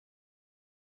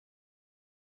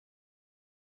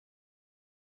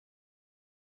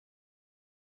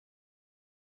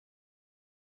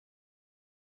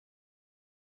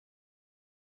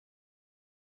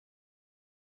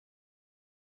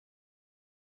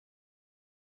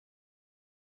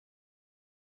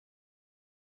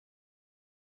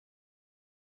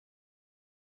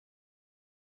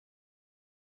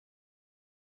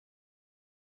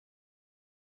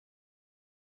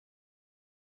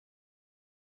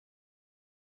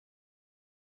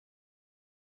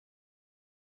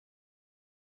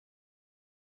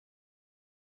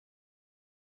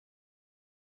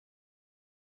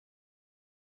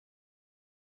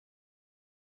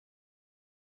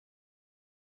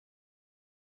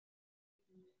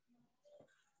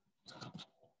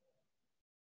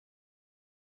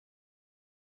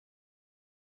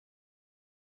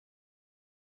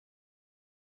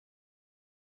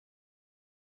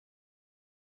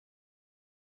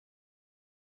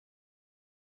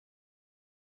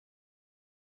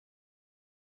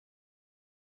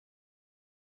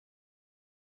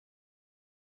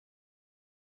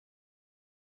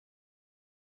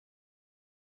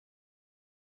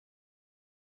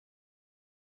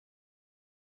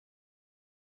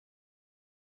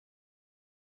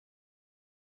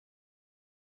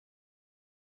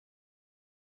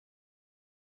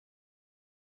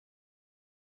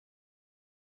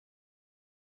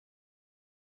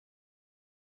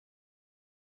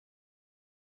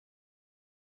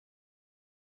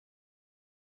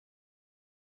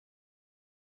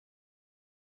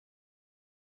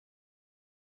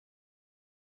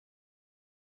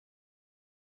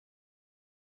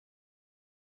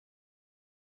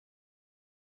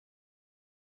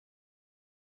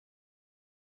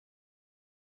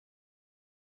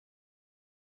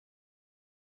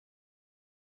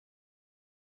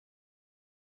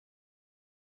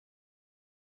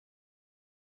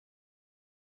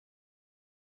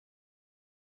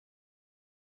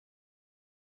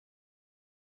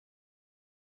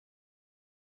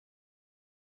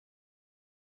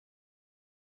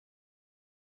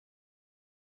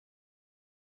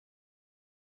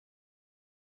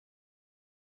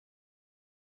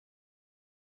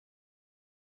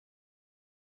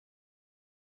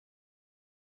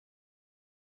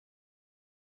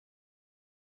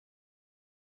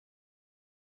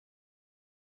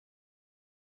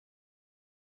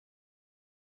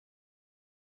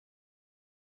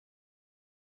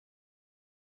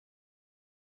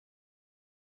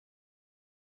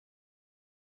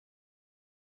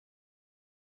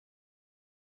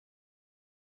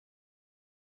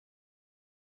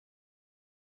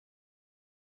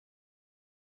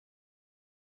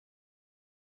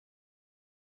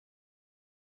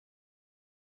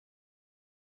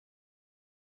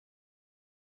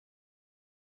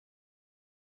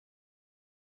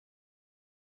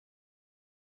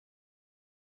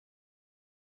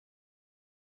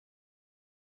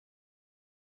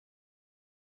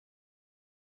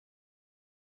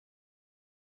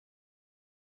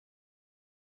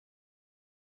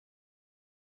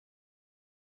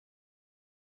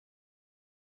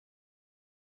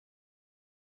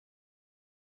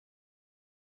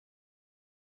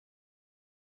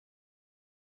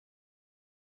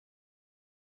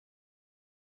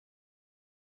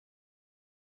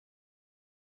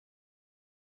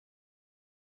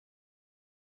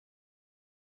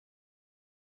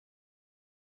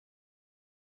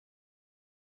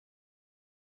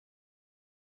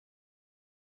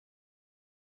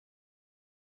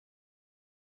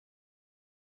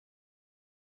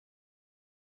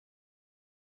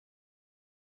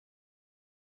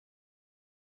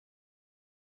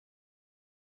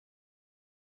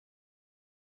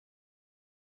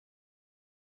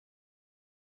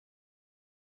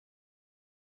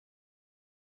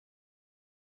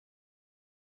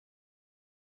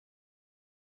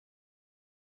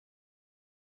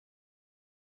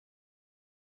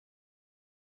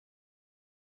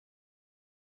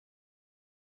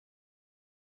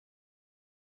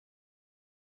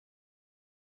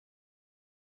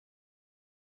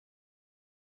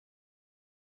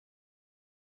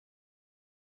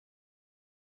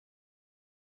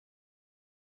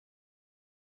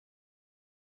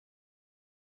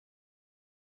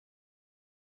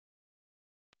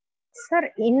 Sir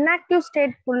inactive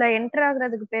state குள்ள என்டர்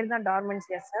ஆகுறதுக்கு பேர் தான்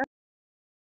டார்மென்சியா சார்?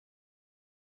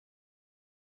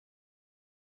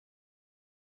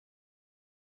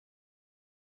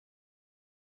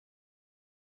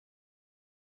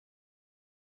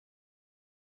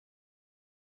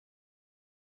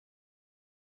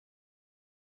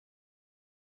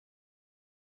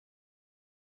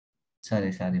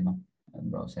 சரிம்மா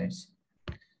ப்ரோ சைட்ஸ்.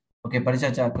 ஓகே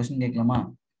படிச்சாச்சா? கொஸ்டின் கேட்கலாமா?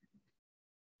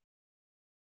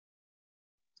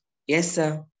 Yes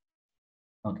sir.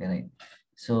 Okay right.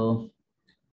 So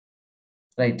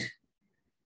right,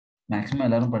 maximum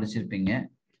எல்லாரும் படிச்சிருப்பீங்க.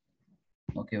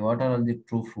 Okay, what are all the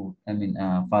true fruit, I mean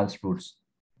falls fruits?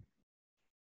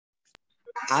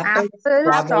 Apple,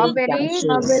 strawberry,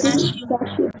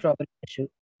 cashew.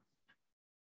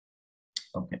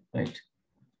 Okay right.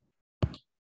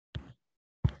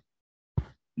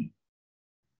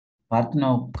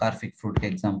 Parthenocarpic fruit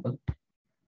example?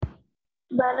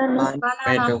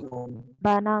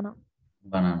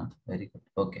 Banana. Very good.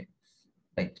 Okay,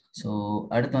 right. So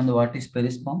அடுத்து வந்து what is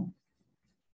perisperm?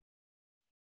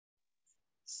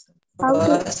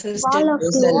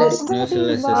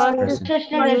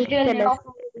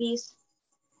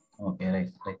 Okay,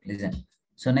 right. Listen.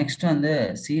 So next வந்து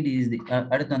seed is the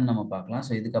அடுத்து வந்து நம்ம பார்க்கலாம்.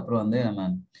 So இதுக்கப்புறம் வந்து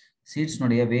நம்ம seeds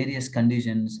நோடைய various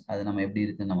conditions அது நம்ம எப்படி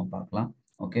இருக்குன்னு நம்ம பார்க்கலாம்.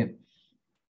 ஓகே,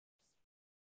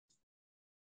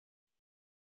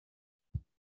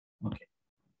 ஓகே,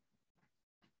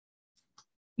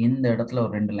 இந்த இடத்துல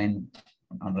ஒரு 2 லைன்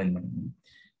அண்டர்லைன் பண்ணிக்கணும்.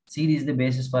 Seed is the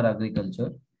basis for agriculture.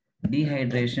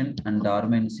 Dehydration and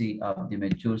dormancy of the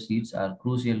mature seeds are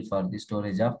crucial for the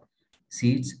storage of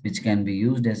seeds, which can be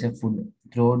used as a food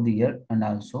throughout the year and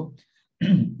also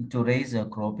to raise a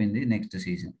crop in the next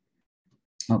season.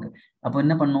 Okay, அப்போ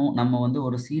என்ன பண்ணுவோம், நம்ம வந்து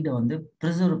ஒரு சீடை வந்து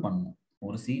preserve பண்ணணும்.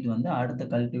 ஒரு seed வந்து அடுத்த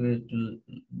கல்டிவேட்டல்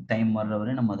டைம் வர்ற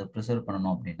வரை நம்ம அதை ப்ரிசர்வ்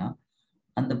பண்ணணும். அப்படின்னா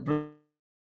அந்த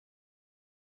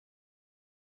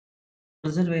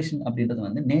ப்ரிசர்வேஷன் அப்படின்றது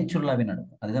வந்து நேச்சுரலாகவே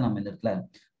நடக்கும். அதுதான் நம்ம இந்த இடத்துல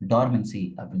டார்மென்சி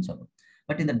அப்படின்னு சொல்றோம்.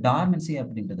 பட் இந்த டார்மென்சி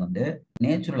அப்படின்றது வந்து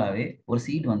நேச்சுரலாகவே ஒரு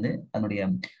சீட் வந்து அதனுடைய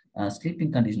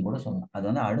ஸ்லீப்பிங் கண்டிஷன் கூட சொல்லலாம். அது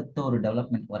வந்து அடுத்த ஒரு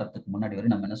டெவலப்மெண்ட் வரதுக்கு முன்னாடி வரை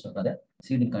நம்ம என்ன சொல்றது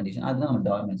சீடிங் கண்டிஷன், அதுதான் நம்ம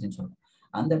டார்மென்சின்னு சொல்றோம்.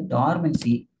 அந்த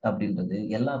டார்மென்சி அப்படின்றது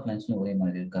எல்லா பிளான்ஸ்லயும் ஒரே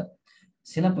மாதிரி இருக்காது.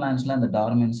 சில பிளான்ஸ்ல அந்த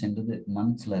டார்மென்ஸ்ன்றது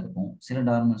மந்த்ஸ்ல இருக்கும். சில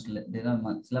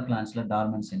பிளான்ஸ்ல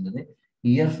டார்மென்ஸ்ன்றது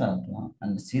இயர்ஸா இருக்கலாம்.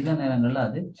 அந்த சில நேரங்கள்ல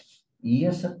அது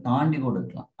இயர்ஸை தாண்டி கூட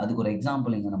இருக்கலாம். அதுக்கு ஒரு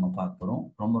எக்ஸாம்பிள் இங்க நம்ம பார்க்குறோம்.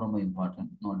 ரொம்ப ரொம்ப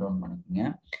இம்பார்ட்டன்ட், நோட் டவுன் பண்ணிக்கோங்க.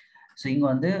 ஸோ இங்க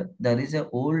வந்து தர் இஸ்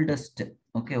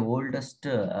ஓல்டஸ்ட்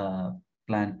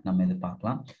பிளான்ட் நம்ம இது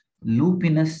பார்க்கலாம்.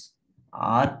 லூபினஸ்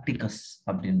ஆர்டிகஸ்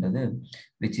அப்படின்றது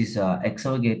which is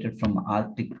excavated from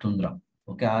Arctic tundra.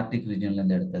 Okay, Arctic ரீஜன்ல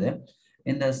இருந்து எடுத்தது.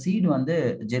 இந்த சீட் வந்து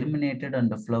germinated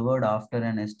and flowered after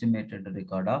an estimated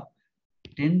record of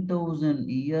 10,000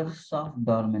 years of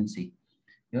dormancy.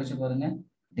 யோசிச்சு பாருங்க,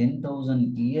 10,000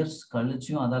 years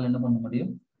கழிச்சும் அதால் என்ன பண்ண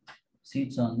முடியும்,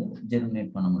 சீட்ஸை வந்து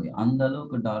ஜெர்மினேட் பண்ண முடியும். அந்த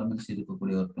அளவுக்கு டார்மென்சி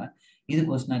இருக்கக்கூடிய ஒரு பிளான்ட். இது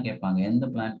கொஸ்டினா கேட்பாங்க, எந்த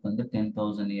பிளான்ட் வந்து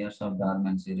 10,000 years ஆஃப்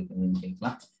டார்மென்சி இருக்குதுன்னு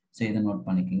கேட்கலாம். ஸோ இதை நோட்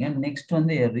பண்ணிக்கோங்க. நெக்ஸ்ட்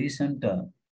வந்து ரீசெண்ட்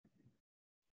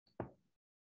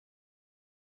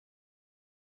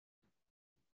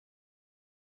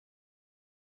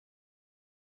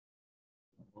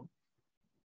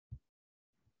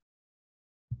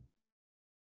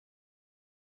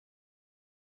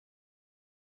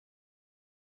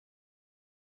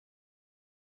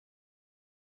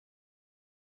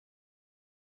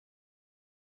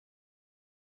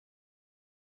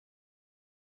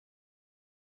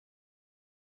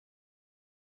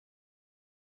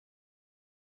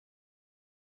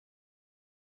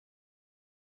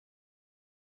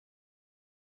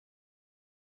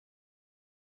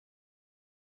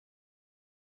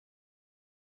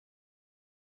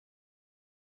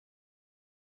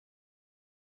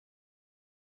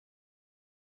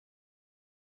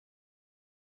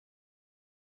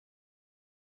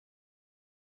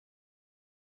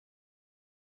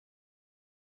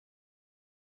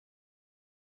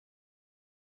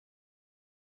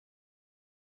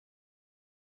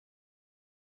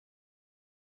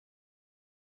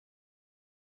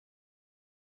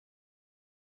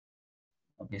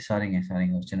ஓகே, சாரிங்க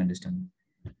ஒரு சின்ன டிஸ்டர்ப்.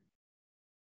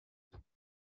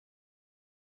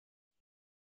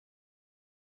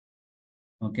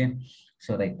 Okay,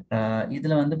 so right.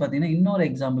 இதுல வந்து பாத்தீங்கன்னா இன்னொரு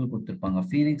எக்ஸாம்பிள் கொடுத்துருப்பாங்க,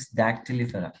 ஃபீனிக்ஸ்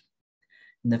டாக்டிலிஃபெரா.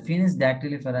 இந்த ஃபீனிக்ஸ்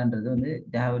டாக்டிலிஃபெரான்றது வந்து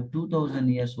 2000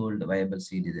 years old வயபிள்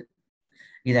சீட்.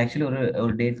 இது ஆக்சுவலி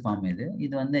ஒரு டேட் ஃபார்ம்.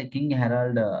 இது வந்து கிங்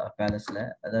ஹெரால்டு பேலஸ்ல,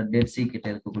 அதாவது டெட் சீ கிட்ட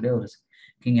இருக்கக்கூடிய ஒரு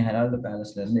கிங் ஹெரால்டு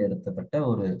பேலஸ்ல இருந்து எடுக்கப்பட்ட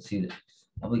ஒரு சீடு.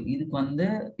 அப்போ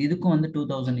இதுக்கும் வந்து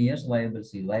 2000 years viable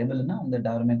seed. Viableனா அந்த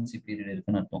dormancy period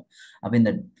இருக்குன்னு அர்த்தம். அப்போ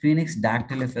இந்த Phoenix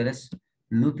dactyliferous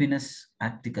lupinus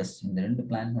acticus இந்த ரெண்டு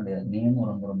பிளான்டோட நேமும்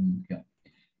ரொம்ப ரொம்ப முக்கியம்.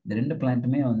 இந்த ரெண்டு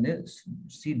பிளான்ட்டுமே வந்து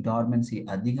சீட் டார்மென்சி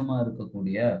அதிகமா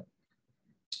இருக்கக்கூடிய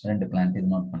ரெண்டு பிளான்ட், இது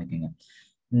நோட் பண்ணிக்கோங்க.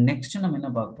 நெக்ஸ்ட் நம்ம என்ன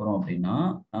பார்க்க போறோம் அப்படின்னா,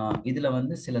 இதுல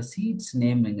வந்து சில சீட்ஸ்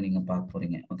நேம் நீங்க பார்க்க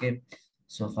போறீங்க. Okay,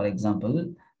 so for example,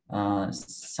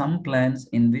 some plants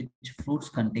in which fruits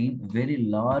contain very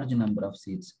large number of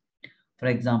seeds. For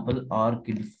example,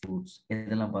 orchid fruits.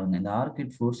 இதெல்லாம் பாருங்க, இந்த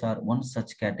orchid fruits are one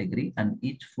such category and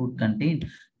each fruit contain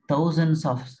thousands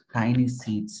of tiny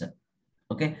seeds.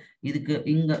 Okay,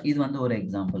 இது வந்து ஒரு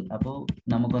example. அப்போ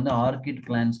நமக்கு வந்து orchid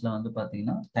பிளான்ட்ஸ்ல வந்து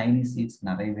பாத்தீங்கன்னா டைனி சீட்ஸ்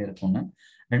நிறையவே இருக்கும்னு.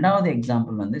 ரெண்டாவது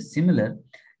எக்ஸாம்பிள் வந்து similar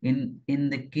in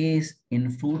the case in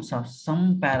fruits of some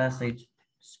parasite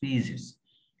species.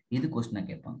 இது கொஸ்டினா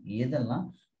கேட்பாங்க, எதெல்லாம்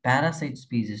பாராசைட்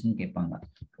ஸ்பீசிஸ்ன்னு கேட்பாங்க.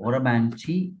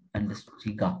 ஒரபான்சி அண்ட்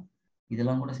ஸ்ட்ரிகா,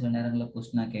 இதெல்லாம் கூட சில நேரங்களில்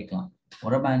கொஸ்டினா கேட்கலாம்.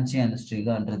 ஒரபான்சி அண்ட்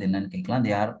ஸ்ட்ரிகான்றது என்னன்னு கேட்கலாம்.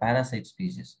 They are parasite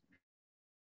species.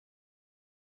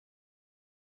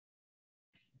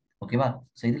 ஓகேவா?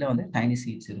 ஸோ இதில் வந்து டைனி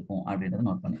சீட்ஸ் இருக்கும் அப்படின்றத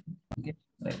நோட் பண்ணிக்கணும். Okay,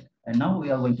 right. And now we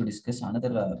are going to discuss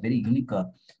another very unique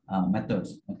methods.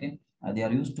 Okay, they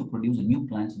are used to produce new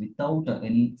plants without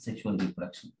any sexual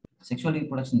reproduction. Sexual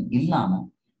reproduction இல்லாம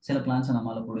சில பிளான்ட்ஸை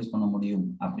நம்மளால produce பண்ண முடியும்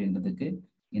அப்படின்றதுக்கு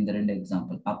இந்த ரெண்டு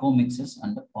எக்ஸாம்பிள், அப்போமிக்சஸ்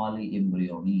அண்ட்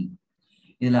பாலிஎம்ப்ரியோனி.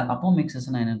 இதுல அப்போமிக்சஸ்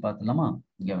என்னன்னு பார்த்துலாமா?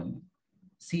 கவனிங்க.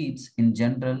 Seeds in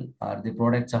general are the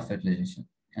products of fertilization.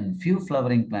 And few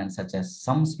flowering plants such as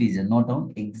some species, note down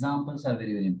examples are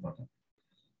very important.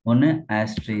 One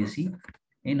Asteraceae,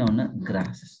 இன்னொன்று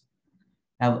grasses,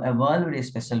 have evolved a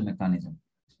special mechanism.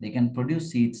 They can produce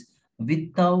seeds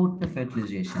without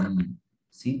fertilization.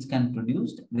 Seeds can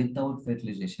produce without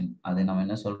fertilization. அதை நம்ம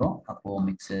என்ன சொல்றோம்?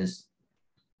 அப்போமிக்சஸ்.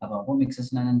 அப்போ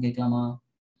அப்போமிக்சஸ் என்னன்னு கேட்கலாமா?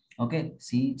 Okay,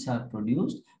 seeds are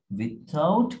produced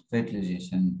without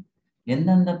fertilization.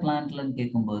 எந்தெந்த பிளான்ட்லன்னு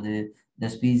கேட்கும்போது the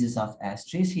species of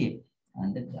Asteraceae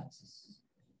and the grasses.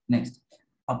 Next,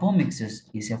 apomixis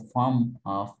is a form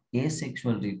of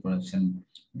asexual reproduction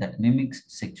that mimics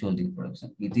sexual reproduction.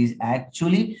 It is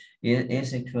actually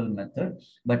asexual method,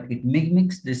 but it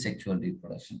mimics the sexual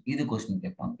reproduction. இது question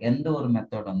கேட்பாங்க. எந்த ஒரு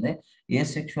method வந்து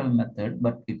asexual method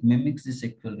but it mimics the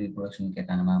sexual reproduction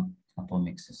கேட்டாங்கன்னா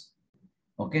apomixis.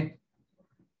 Okay,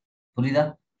 புரியுதா?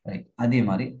 Right. அதே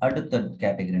மாதிரி அடுத்த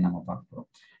கேட்டகரி நம்ம பார்க்கிறோம்.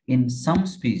 In some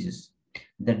species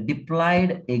the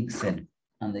diploid egg cell,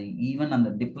 and even on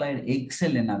the diploid egg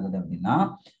cell என்ன ஆகுது அப்படின்னா,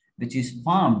 which is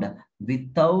formed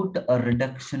without a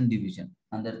reduction division.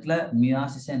 அந்த இடத்துல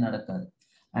மியாசிஸே நடக்காது.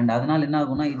 அண்ட் அதனால என்ன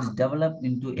ஆகும்னா, it is developed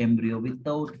into embryo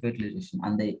without fertilization.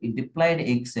 அந்த diploid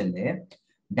egg cell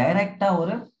டைரக்டா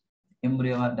ஒரு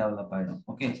எம்ப்ரியோவா டெவலப் ஆயிடும்.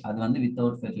 ஓகே, அது வந்து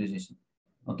வித்தவுட் ஃபெர்டிலைசேஷன்.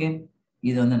 ஓகே,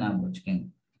 இது வந்து ஞாபகம் வச்சுக்கோங்க.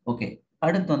 ஓகே,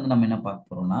 அடுத்து வந்து நம்ம என்ன பார்க்க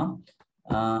போறோம்னா,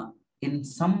 in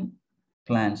some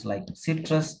plants like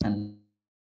citrus and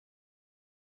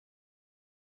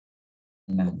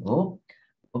mango,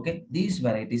 okay, these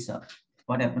varieties are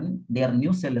what happen, they are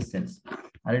nucellar cells.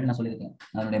 Already நான் சொல்லியிருக்கேன்,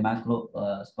 அதனுடைய மேக்ரோ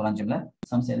ஸ்பொராஞ்சியம்ல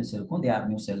சம் செல்ஸ் இருக்கும், they are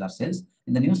nucellar cells.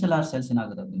 இந்த nucellar cells என்ன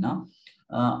ஆகுது அப்படின்னா,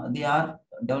 they are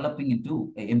developing into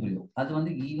embryo. அது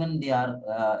வந்து ஈவன் they are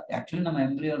actually நம்ம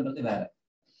எம்ப்ரியோன்றது வேற.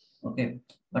 ஓகே,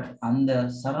 பட் அந்த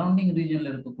சரௌண்டிங்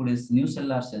ரீஜன்ல இருக்கக்கூடிய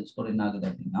நியூசெல்லார் செல்ஸ் கூட என்ன ஆகுது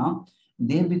அப்படின்னா,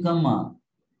 they become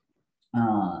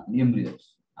embryos.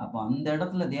 அப்போ அந்த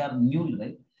இடத்துல they are new,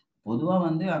 right? பொதுவா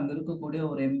வந்து அங்க இருக்கக்கூடிய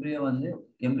ஒரு எம்ப்ரியோ வந்து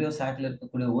எம்ப்ரியோ சாக்ல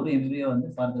இருக்கக்கூடிய ஒரு எம்ப்ரியோ வந்து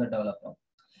ஃபர்தரா டெவலப் ஆகும்.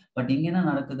 பட் இங்க என்ன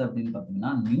நடக்குது அப்படின்னு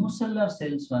பாத்தீங்கன்னா, நியூசெல்லார்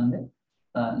செல்ஸ் வந்து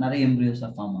நிறைய எம்ப்ரியோஸா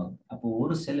ஃபார்ம் ஆகுது. அப்போ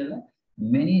ஒரு செல்லுல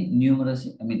மெனி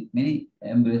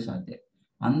எம்ப்ரியோஸ் ஆகுது.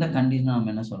 அந்த கண்டிஷன்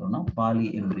நம்ம என்ன சொல்றோம்னா பாலி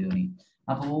எம்ப்ரியோனி.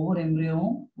 அப்போ ஒவ்வொரு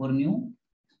எம்ப்ரியோவும் ஒரு நியூ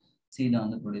சீடை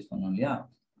வந்து ப்ரொடியூஸ் பண்ணோம் இல்லையா?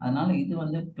 அதனால இது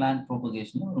வந்து பிளான்ட்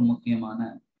ப்ரோபகேஷன் ஒரு முக்கியமான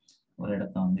ஒரு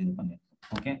இடத்த வந்து இது பண்ணிருக்கோம்.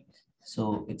 Okay, so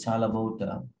it's all about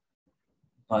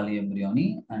poly எம்ப்ரியோனி.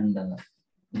 And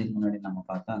இதுக்கு முன்னாடி நம்ம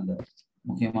பார்த்தா அந்த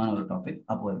முக்கியமான ஒரு டாபிக்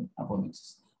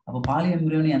அப்போமிக்சஸ். அப்போ பாலி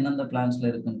எம்ப்ரியோனி எந்தெந்த பிளான்ட்ஸ்ல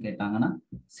இருக்குன்னு கேட்டாங்கன்னா,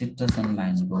 சிட்ரஸ் அண்ட்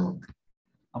மேங்கோ.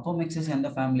 அப்போமிக்சஸ் எந்த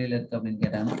ஃபேமிலியில இருக்கு அப்படின்னு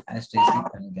கேட்டாங்கன்னா, ஆஸ்ட்ரேசி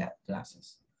அண்ட்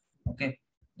கிராசஸ். ஓகே,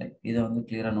 இதை வந்து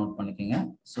கிளியரா நோட் பண்ணிக்கோங்க.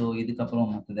 ஸோ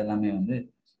இதுக்கப்புறம் மற்றது எல்லாமே வந்து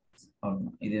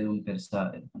இது எதுவும் பெருசா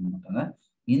இது பண்ண மாட்டாங்க.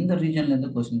 இந்த ரீஜன்ல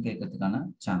இருந்து கொஸ்டின் கேட்கறதுக்கான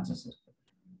சான்சஸ் இருக்கு.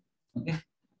 ஓகே,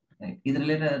 இது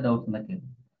ரிலேட்டட் டவுட் இருந்தா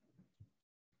கேளுங்க.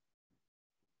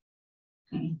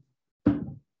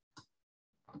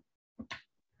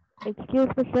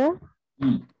 Excuse me sir.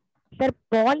 Sir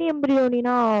poly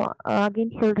எம்ப்ரியோனினா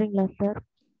again சொல்றீங்களா சார்?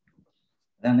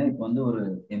 அதாங்க, இப்போ வந்து ஒரு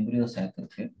எம்ப்ரியோ சாக்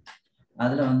இருக்கு.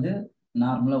 அதுல வந்து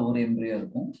நார்மலா ஒரு எம்பிரியோ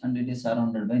இருக்கும் and it is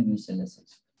surrounded by nuclear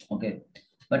cells. Okay,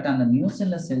 but அந்த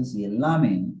நியூசெல்லர் செல்ஸ்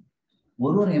எல்லாமே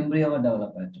ஒரு எம்பிரியோவா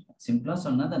டெவலப் ஆயிட்டு இருக்கும். சிம்பிளா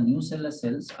சொன்னா the nuclear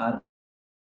cells are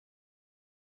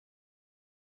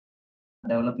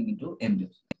developing into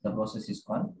embryos. The process is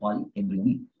called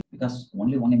polyembryony because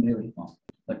only one embryo will form.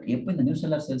 But எப்போ இந்த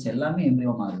நியூசெல்லர் செல்ஸ் எல்லாமே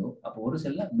எம்பிரியோ மாறுதோ அப்போ ஒரு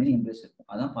செல்ல மெனி எம்பிரியோஸ் இருக்கும்.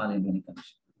 அதான் பாலிஎம்பிரியோனிக்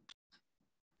condition.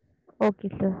 Okay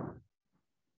sir.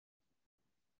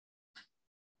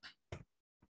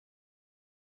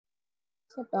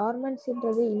 Sir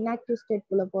டார்மன்ஸ்ன்றது inactive state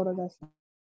குள்ள போறதா சார்?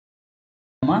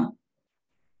 ஆமா,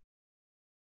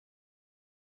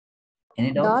 எனி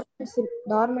டவுட்?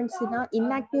 டார்மன்ஸ்னா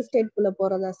இன்ஆக்டிவ் ஸ்டேட் குள்ள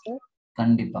போறதா சார்?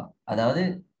 கண்டிப்பா. அதாவது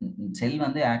செல்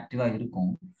வந்து ஆக்டிவா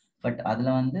இருக்கும், பட்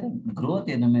அதுல வந்து growth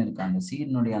எதுவுமே இருக்கு. அந்த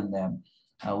சீடினுடைய அந்த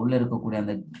உள்ள இருக்கக்கூடிய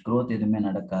அந்த growth எதுவுமே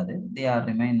நடக்காது. தே ஆர்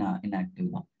ரிமைன் இன்ஆக்டிவ்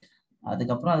தான்.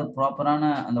 அதுக்கப்புறம் அது ப்ராப்பரான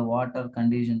அந்த வாட்டர்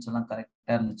கண்டிஷன்ஸ் எல்லாம்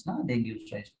கரெக்டா இருந்துச்சுன்னா they give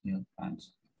rice to new plants.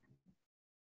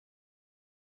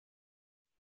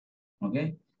 Okay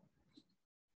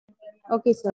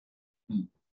okay sir.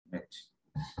 Right.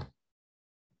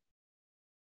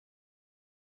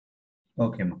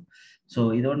 ஓகேம்மா. ஸோ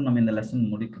இதோட நம்ம இந்த லெசன்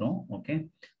முடிக்கிறோம். ஓகே,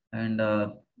 அண்ட்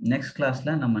நெக்ஸ்ட்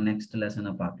கிளாஸ்ல நம்ம நெக்ஸ்ட்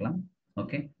லெசனை பார்க்கலாம்.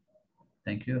 Okay,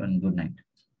 thank you and good night.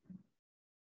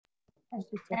 Thank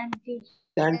you, sir.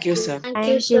 Thank you, sir. Thank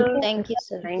you, sir. Thank you,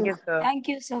 sir. Thank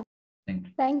you, sir.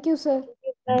 Thank you, sir.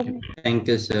 Thank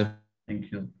you, sir. Thank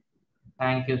you.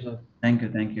 Thank you, sir. Thank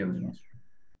you everyone.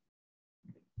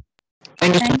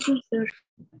 Thank you, sir.